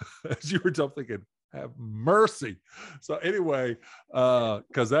 as you were thinking, have mercy. So anyway,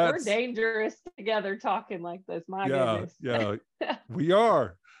 because we're dangerous together talking like this. My goodness. Yeah, we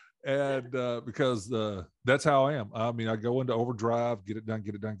are. And because that's how I am. I mean, I go into overdrive, get it done,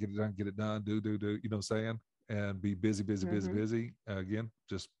 do, you know what I'm saying? And be busy. Again,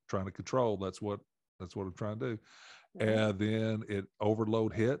 just trying to control. That's what I'm trying to do. And then it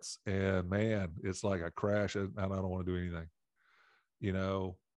overload hits, and man, it's like I crash and I don't want to do anything,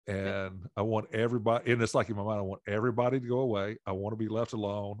 And I want everybody, and it's like in my mind, I want everybody to go away. I want to be left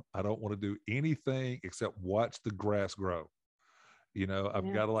alone. I don't want to do anything except watch the grass grow.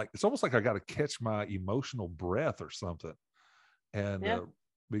 I've got to it's almost like I got to catch my emotional breath or something. And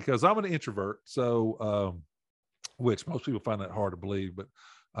because I'm an introvert, so which most people find that hard to believe, but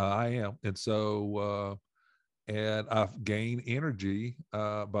I am. And so, and I've gained energy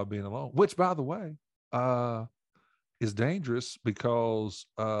by being alone, which, by the way, is dangerous because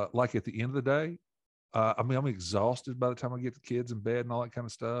like at the end of the day, I'm exhausted by the time I get the kids in bed and all that kind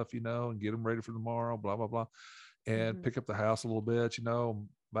of stuff, and get them ready for tomorrow, blah, blah, blah, and pick up the house a little bit,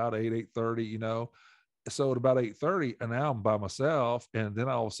 about 8:30, So at about 8:30, and now I'm by myself, and then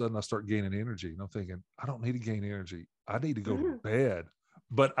all of a sudden I start gaining energy, and I'm thinking, I don't need to gain energy. I need to go to bed,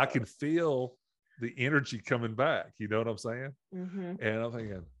 but I can feel the energy coming back. You know what I'm saying? And I'm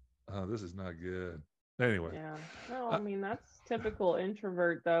thinking, oh, this is not good. Anyway. Yeah. No, I mean, that's typical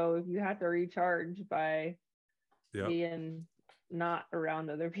introvert though. If you have to recharge by being not around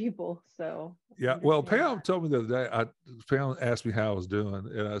other people. So well, Pam told me the other day, Pam asked me how I was doing,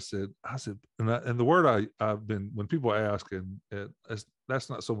 and I said, and the word I've been, when people ask, and that's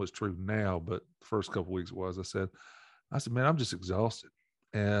not so much true now, but the first couple of weeks was, I said, man, I'm just exhausted,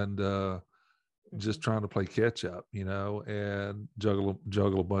 and just trying to play catch up, and juggle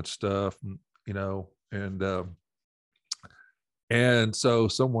a bunch of stuff, and so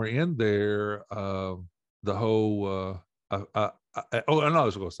somewhere in there, the whole I know I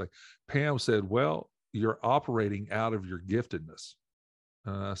was going to say, Pam said, well, you're operating out of your giftedness.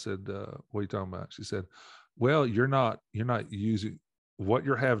 And I said, what are you talking about? She said, well, you're not using, what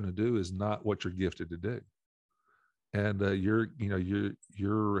you're having to do is not what you're gifted to do. And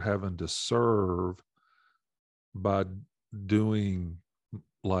you're having to serve by doing,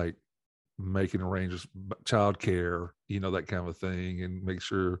 like, making arrangements, childcare, that kind of thing, and make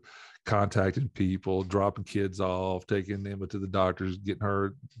sure contacting people, dropping kids off, taking them to the doctors, getting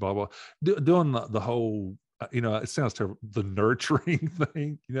her, blah, blah, doing the whole, it sounds terrible, the nurturing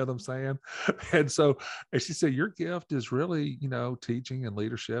thing, you know what I'm saying? And so, and she said, your gift is really, teaching and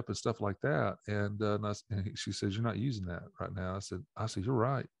leadership and stuff like that. And she says, you're not using that right now. I said, you're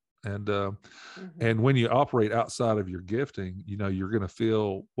right. And and when you operate outside of your gifting, you're going to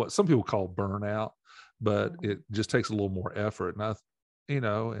feel what some people call burnout, but it just takes a little more effort. And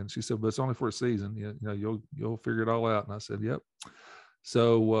and she said, but it's only for a season. You'll figure it all out. And I said, yep.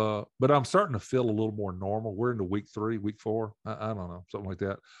 So, but I'm starting to feel a little more normal. We're into week 3, week 4. I don't know, something like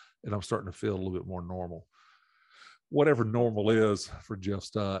that. And I'm starting to feel a little bit more normal, whatever normal is for Jeff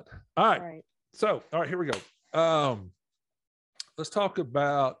Stott. All right. So, all right, here we go. Let's talk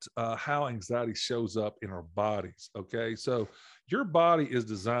about how anxiety shows up in our bodies. Okay. So your body is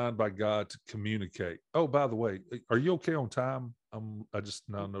designed by God to communicate. Oh, by the way, are you okay on time? I just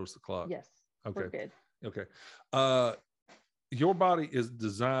now noticed the clock. Yes. Okay. We're good. Okay. Your body is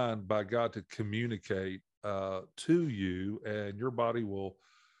designed by God to communicate to you, and your body will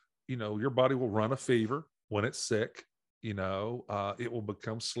run a fever when it's sick. It will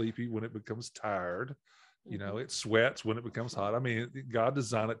become sleepy when it becomes tired. It sweats when it becomes hot. I mean, God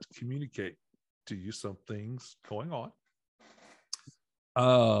designed it to communicate to you some things going on.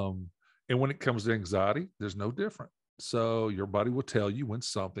 And when it comes to anxiety, there's no different. So your body will tell you when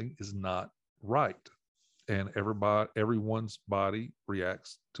something is not right. And everyone's body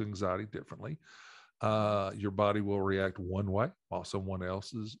reacts to anxiety differently. Your body will react one way while someone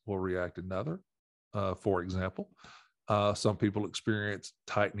else's will react another. For example, some people experience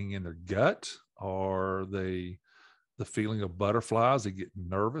tightening in their gut, or the feeling of butterflies. They get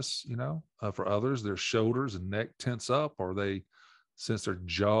nervous, for others, their shoulders and neck tense up, or they sense their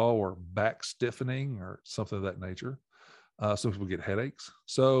jaw or back stiffening or something of that nature. Some people get headaches.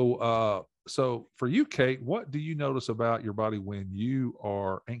 So for you, Kate, what do you notice about your body when you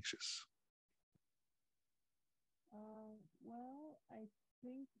are anxious? Well, I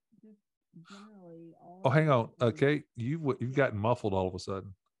think just generally all. Oh, hang on. Kate, you've gotten muffled all of a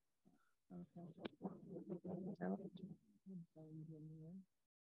sudden. Okay.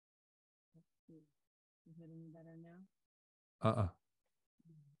 Is it any better now?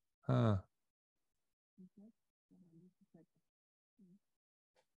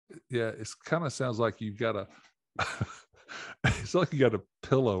 Yeah, it kind of sounds like you've got it's like you got a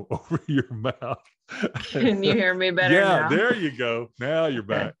pillow over your mouth. Can you hear me better now? Yeah, there you go. Now you're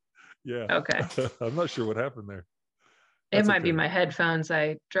back. Yeah. Okay. I'm not sure what happened there. It might be my headphones.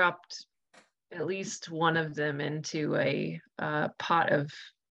 I dropped at least one of them into a pot of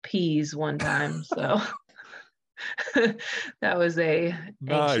peas one time. So that was a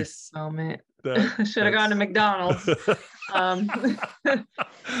anxious moment. Should have gone to McDonald's.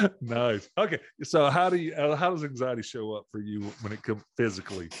 Nice. Okay. So how does anxiety show up for you when it comes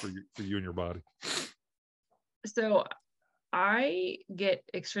physically for you and your body? So I get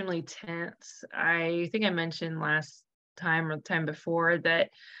extremely tense. I think I mentioned last time or the time before that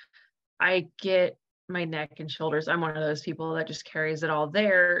I get my neck and shoulders. I'm one of those people that just carries it all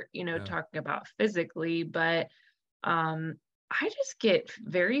there, talking about physically, but I just get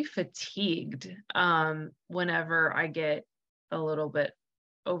very fatigued whenever I get a little bit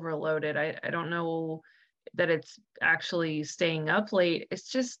overloaded. I don't know that it's actually staying up late.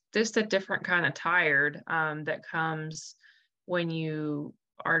 It's just a different kind of tired that comes when you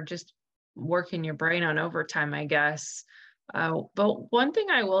are just working your brain on overtime, I guess. But one thing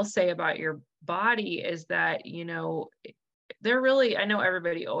I will say about your body is that, they're really, I know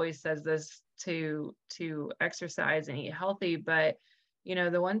everybody always says this to exercise and eat healthy, but,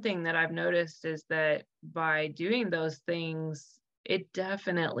 the one thing that I've noticed is that by doing those things, it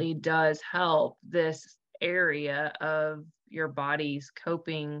definitely does help this area of your body's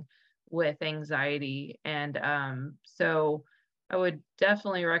coping with anxiety. And so I would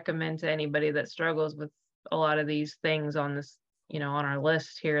definitely recommend to anybody that struggles with a lot of these things on this, on our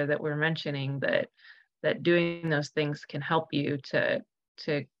list here that we're mentioning, that doing those things can help you to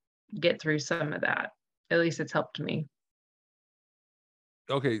get through some of that. At least it's helped me.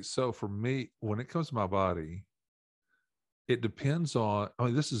 Okay. So for me, when it comes to my body, it depends on,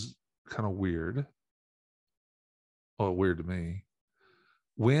 this is kind of weird. Well, weird to me.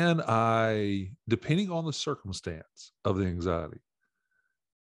 Depending on the circumstance of the anxiety,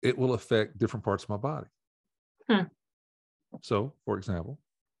 it will affect different parts of my body. So, for example,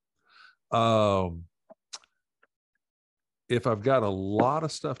 if I've got a lot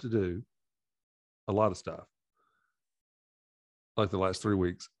of stuff to do, like the last 3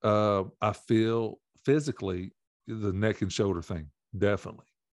 weeks, I feel physically the neck and shoulder thing definitely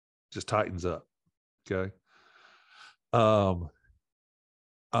just tightens up. Okay.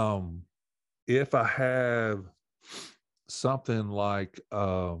 If I have something like,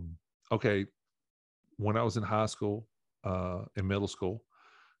 okay, when I was in high school, in middle school,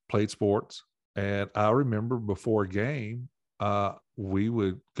 played sports, and I remember before a game, we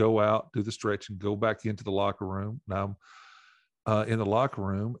would go out, do the stretch, and go back into the locker room. And I'm in the locker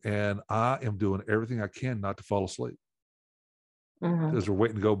room, and I am doing everything I can not to fall asleep. Because we're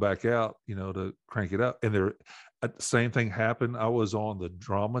waiting to go back out, to crank it up. And the same thing happened. I was on the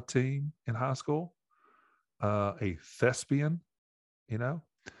drama team in high school, a thespian,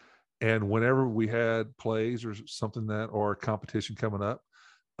 and whenever we had plays or something or a competition coming up,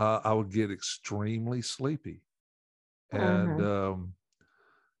 I would get extremely sleepy. And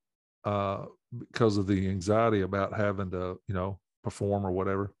because of the anxiety about having to, perform or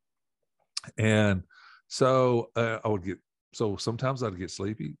whatever. And so I would get, sometimes I'd get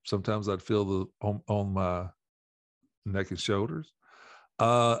sleepy. Sometimes I'd feel on my neck and shoulders.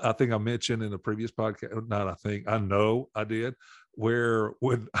 I think I mentioned in a previous podcast, I know I did, where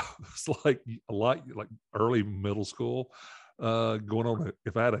when I was like early middle school, going on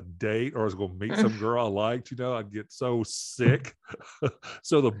if I had a date or I was going to meet some girl I liked, I'd get so sick.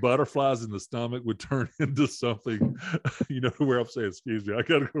 So the butterflies in the stomach would turn into something, where I'm saying, excuse me, I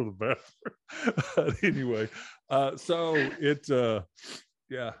got to go to the bathroom. Anyway, so it,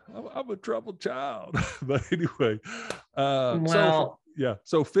 yeah, I'm a troubled child. But anyway, so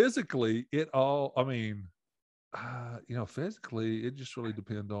physically it all, physically it just really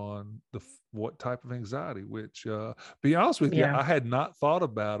depends on what type of anxiety, which be honest with you, I had not thought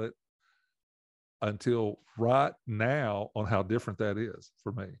about it until right now on how different that is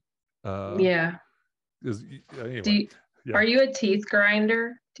for me. Anyway, are you a teeth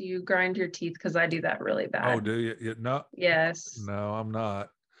grinder? Do you grind your teeth? Because I do that really bad. Oh, do you? No. Yes. No, I'm not.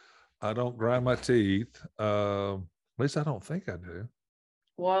 I don't grind my teeth. At least I don't think I do.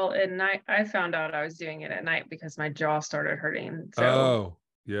 Well, at night, I found out I was doing it at night because my jaw started hurting. So, oh,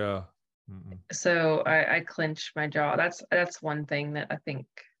 yeah. So I clench my jaw. That's one thing that I think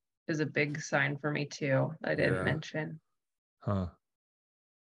is a big sign for me too. I didn't mention. Huh.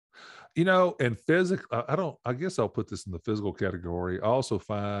 And physical, I guess I'll put this in the physical category. I also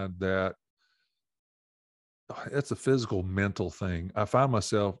find that it's a physical mental thing. I find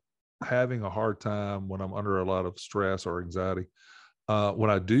myself having a hard time when I'm under a lot of stress or anxiety. When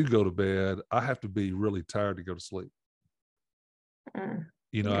I do go to bed, I have to be really tired to go to sleep.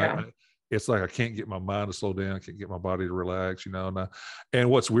 It's like I can't get my mind to slow down. I can't get my body to relax, and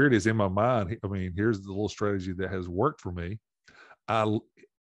what's weird is in my mind, here's the little strategy that has worked for me. I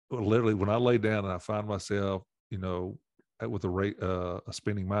literally, when I lay down and I find myself, with a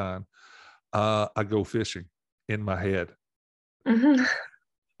spinning mind, I go fishing in my head. Mhm.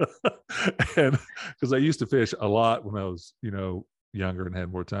 And because I used to fish a lot when I was, younger and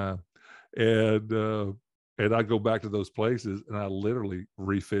had more time. And I go back to those places and I literally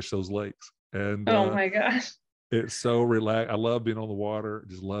refish those lakes. And Oh my gosh. it's so relaxed. I love being on the water.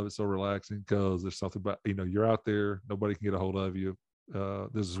 Just love it. So relaxing because there's something about, you're out there, nobody can get a hold of you.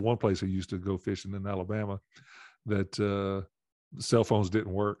 There's one place I used to go fishing in Alabama that cell phones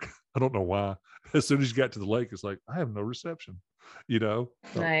didn't work. I don't know why. As soon as you got to the lake, it's like, I have no reception, So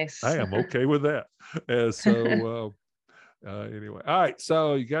Nice. I am okay with that. And so anyway, all right.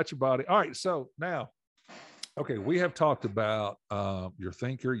 So you got your body. All right. So now, okay, we have talked about your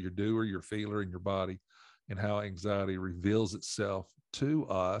thinker, your doer, your feeler, and your body, and how anxiety reveals itself to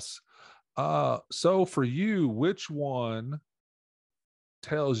us. So for you, which one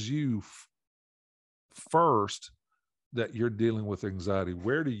tells you first that you're dealing with anxiety?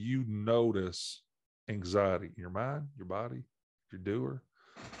 Where do you notice anxiety? Your mind, your body, your doer,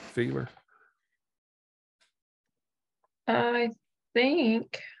 feeler? I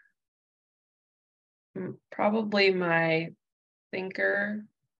think probably my thinker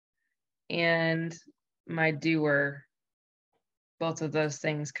and my doer, both of those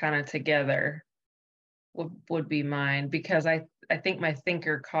things kind of together would be mine, because I think my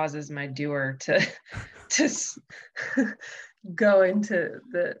thinker causes my doer to go into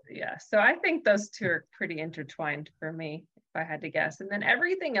so I think those two are pretty intertwined for me, if I had to guess. And then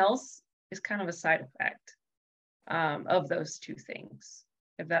everything else is kind of a side effect of those two things,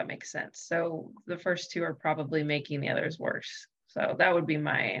 if that makes sense. So the first two are probably making the others worse. So that would be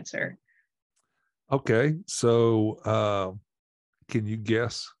my answer. Okay. So can you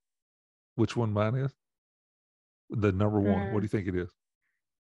guess which one mine is? The number one. What do you think it is?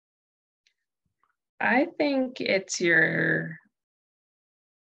 I think it's your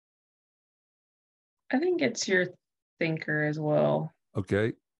thinker as well.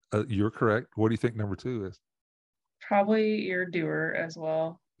 Okay. You're correct. What do you think number two is? Probably your doer as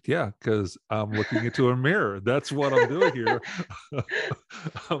well. Yeah, because I'm looking into a mirror. That's what I'm doing here.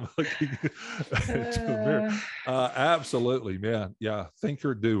 I'm looking into a mirror. Absolutely, man. Yeah,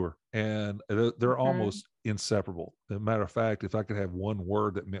 thinker, doer. And they're almost inseparable. As a matter of fact, if I could have one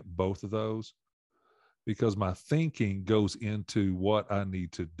word that meant both of those, because my thinking goes into what I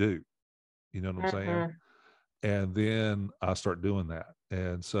need to do. You know what I'm saying? And then I start doing that.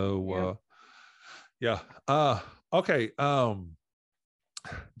 And so, yeah. Okay.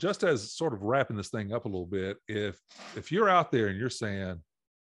 Just as sort of wrapping this thing up a little bit, if you're out there and you're saying,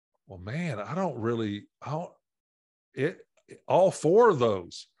 well, man, all four of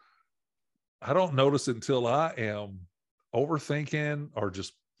those, I don't notice it until I am overthinking or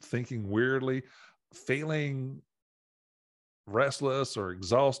just thinking weirdly, feeling restless or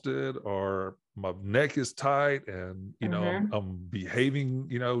exhausted, or my neck is tight and, I'm behaving,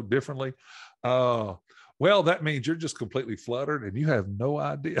 differently. Well, that means you're just completely fluttered and you have no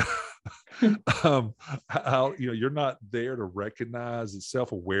idea how, you're not there to recognize and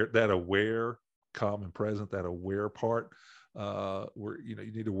self-aware, that aware, calm and present, that aware part, where, you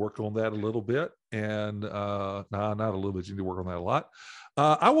need to work on that a little bit. And not a little bit, you need to work on that a lot.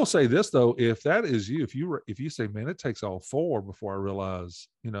 I will say this though, if that is you, if you say, man, it takes all four before I realize,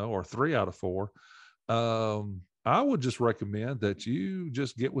 or 3 out of 4, I would just recommend that you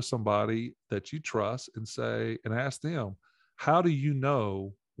just get with somebody that you trust and ask them, how do you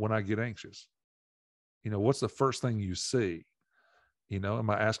know when I get anxious? What's the first thing you see? Am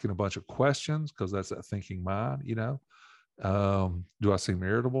I asking a bunch of questions? Because that's that thinking mind, do I seem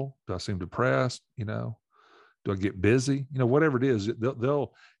irritable? Do I seem depressed? Do I get busy? Whatever it is,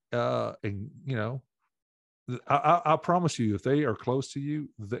 they'll I promise you, if they are close to you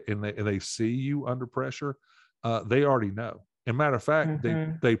and they see you under pressure, they already know. As a matter of fact,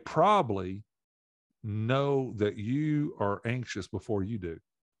 they probably know that you are anxious before you do,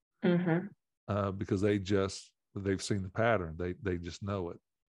 because they've seen the pattern. They just know it.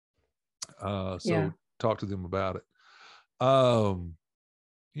 So talk to them about it. All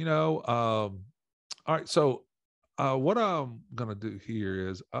right. So what I'm going to do here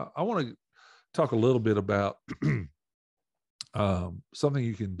is I want to talk a little bit about something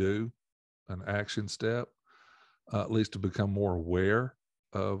you can do, an action step, at least to become more aware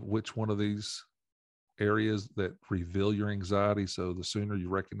of which one of these areas that reveal your anxiety. So the sooner you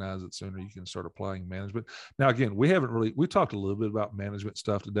recognize it, sooner you can start applying management. Now, again, we talked a little bit about management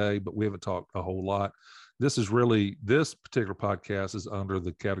stuff today, but we haven't talked a whole lot. This particular podcast is under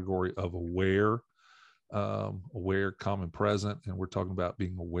the category of aware, calm and present. And we're talking about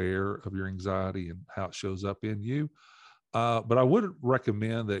being aware of your anxiety and how it shows up in you. But I would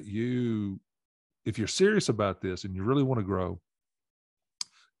recommend that if you're serious about this and you really want to grow,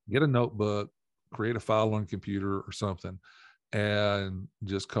 get a notebook, create a file on a computer or something, and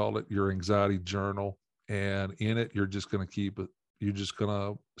just call it your anxiety journal. And in it, you're just going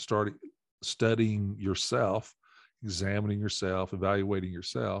to start studying yourself, examining yourself, evaluating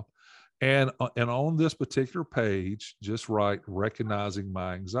yourself. And on this particular page, just write recognizing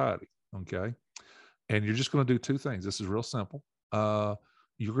my anxiety. Okay. And you're just going to do two things. This is real simple.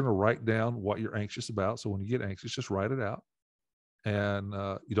 You're going to write down what you're anxious about. So when you get anxious, just write it out. And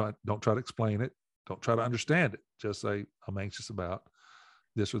you don't try to explain it. Don't try to understand it. Just say, I'm anxious about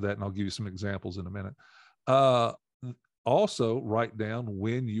this or that. And I'll give you some examples in a minute. Also write down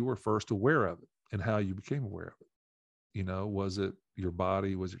when you were first aware of it and how you became aware of it. Was it your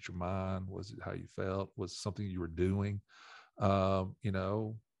body? Was it your mind? Was it how you felt? Was it something you were doing? And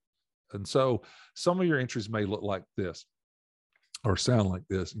so some of your entries may look like this or sound like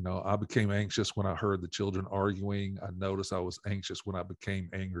this. I became anxious when I heard the children arguing. I noticed I was anxious when I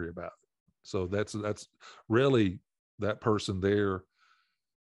became angry about it. So that's really that person there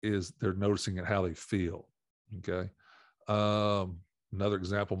they're noticing it, how they feel. Okay. Another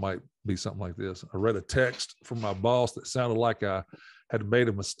example might be something like this. I read a text from my boss that sounded like I had made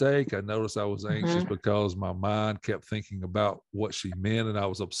a mistake. I noticed I was anxious because my mind kept thinking about what she meant, and I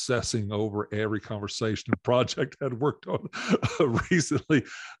was obsessing over every conversation and project I'd worked on recently.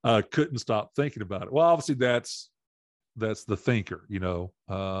 Couldn't stop thinking about it. Well, obviously that's the thinker. You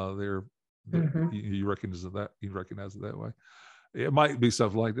recognize that. You recognize it that way. It might be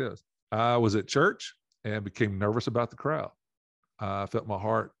something like this. I was at church and became nervous about the crowd. I felt my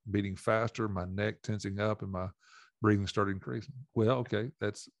heart beating faster, my neck tensing up, and my breathing started increasing. Well, okay,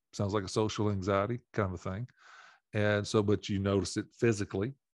 that sounds like a social anxiety kind of a thing. And so, but you notice it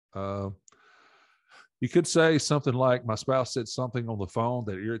physically. You could say something like, my spouse said something on the phone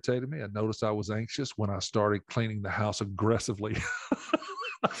that irritated me. I noticed I was anxious when I started cleaning the house aggressively.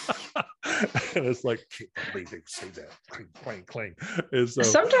 And it's like, can't believe they say that. Clean. And so,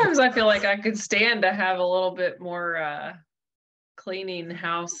 sometimes I feel like I could stand to have a little bit more cleaning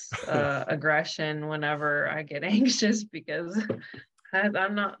house aggression whenever I get anxious, because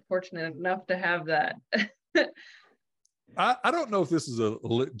I'm not fortunate enough to have that. I don't know if this is a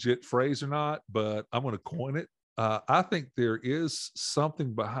legit phrase or not, but I'm going to coin it. I think there is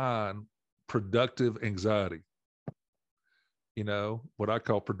something behind productive anxiety. What I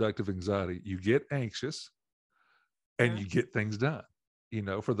call productive anxiety. You get anxious and you get things done,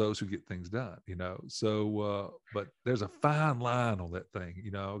 for those who get things done, so, but there's a fine line on that thing,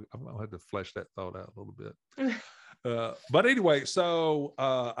 I'm going to have to flesh that thought out a little bit. But anyway, so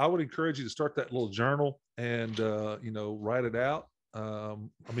I would encourage you to start that little journal and, write it out. And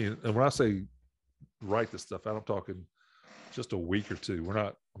when I say write this stuff out, I'm talking just a week or two.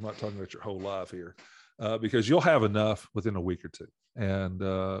 I'm not talking about your whole life here. Because you'll have enough within a week or two. And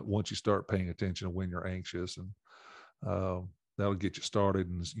once you start paying attention to when you're anxious, and that'll get you started,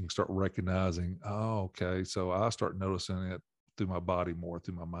 and you can start recognizing, oh, okay, so I start noticing it through my body more,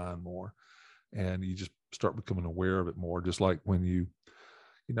 through my mind more. And you just start becoming aware of it more. Just like when you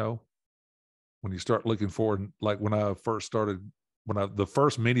start looking forward, like when I first started, the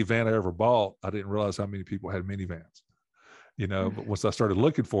first minivan I ever bought, I didn't realize how many people had minivans. But once I started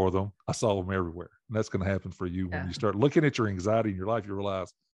looking for them, I saw them everywhere. And that's going to happen for you when you start looking at your anxiety in your life. You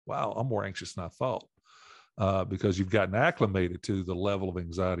realize, wow, I'm more anxious than I thought, because you've gotten acclimated to the level of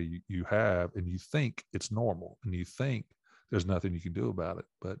anxiety you have, and you think it's normal, and you think there's nothing you can do about it.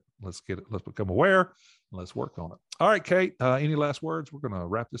 But let's become aware, and let's work on it. All right, Kate, any last words? We're going to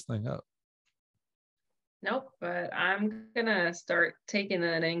wrap this thing up. Nope, but I'm gonna start taking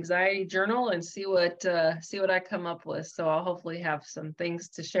an anxiety journal and see what I come up with. So I'll hopefully have some things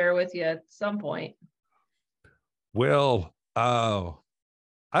to share with you at some point. Well, I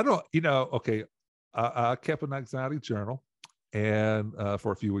don't, okay. I kept an anxiety journal and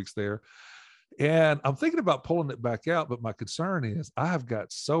for a few weeks there, and I'm thinking about pulling it back out. But my concern is I have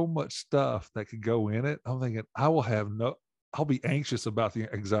got so much stuff that could go in it. I'm thinking I'll be anxious about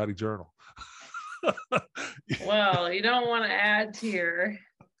the anxiety journal. Well, you don't want to add to your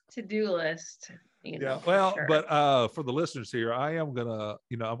to-do list. Sure. But for the listeners here, I am gonna,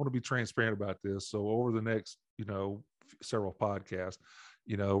 I'm gonna be transparent about this. So over the next, several podcasts,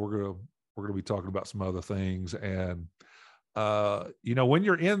 we're gonna be talking about some other things. And when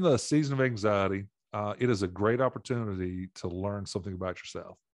you're in the season of anxiety, it is a great opportunity to learn something about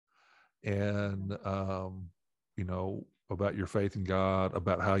yourself, and about your faith in God,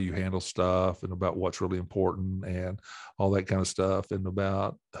 about how you handle stuff, and about what's really important, and all that kind of stuff, and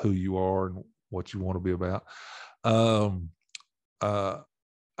about who you are and what you want to be about.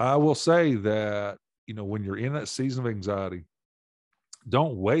 I will say that, when you're in that season of anxiety,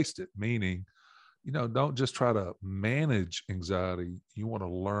 don't waste it. Meaning, don't just try to manage anxiety. You want to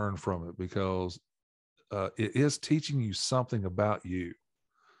learn from it, because it is teaching you something about you.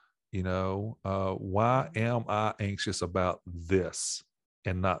 Why am I anxious about this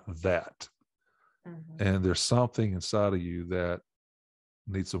and not that? Mm-hmm. And there's something inside of you that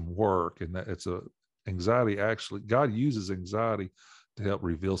needs some work, and that it's anxiety. Actually, God uses anxiety to help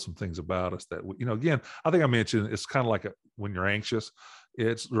reveal some things about us that, again, I think I mentioned, it's kind of like when you're anxious,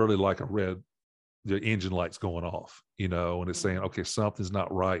 it's really like the engine light's going off, and it's saying, okay, something's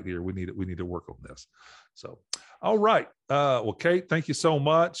not right here. We need to work on this. So, all right. Well, Kate, thank you so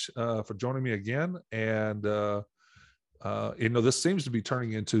much for joining me again. And, this seems to be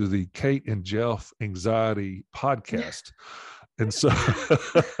turning into the Kate and Jeff Anxiety podcast. And so,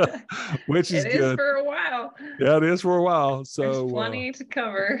 which is good. It is for a while. Yeah, it is for a while. So there's plenty to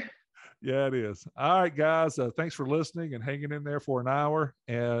cover. Yeah, it is. All right, guys. Thanks for listening and hanging in there for an hour.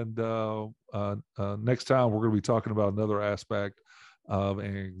 And next time, we're going to be talking about another aspect of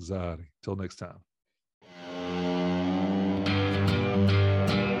anxiety. Till next time.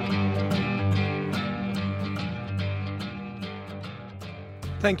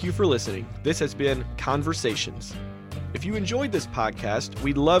 Thank you for listening. This has been Conversations. If you enjoyed this podcast,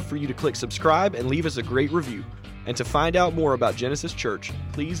 we'd love for you to click subscribe and leave us a great review. And to find out more about Genesis Church,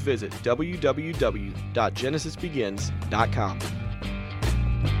 please visit www.genesisbegins.com.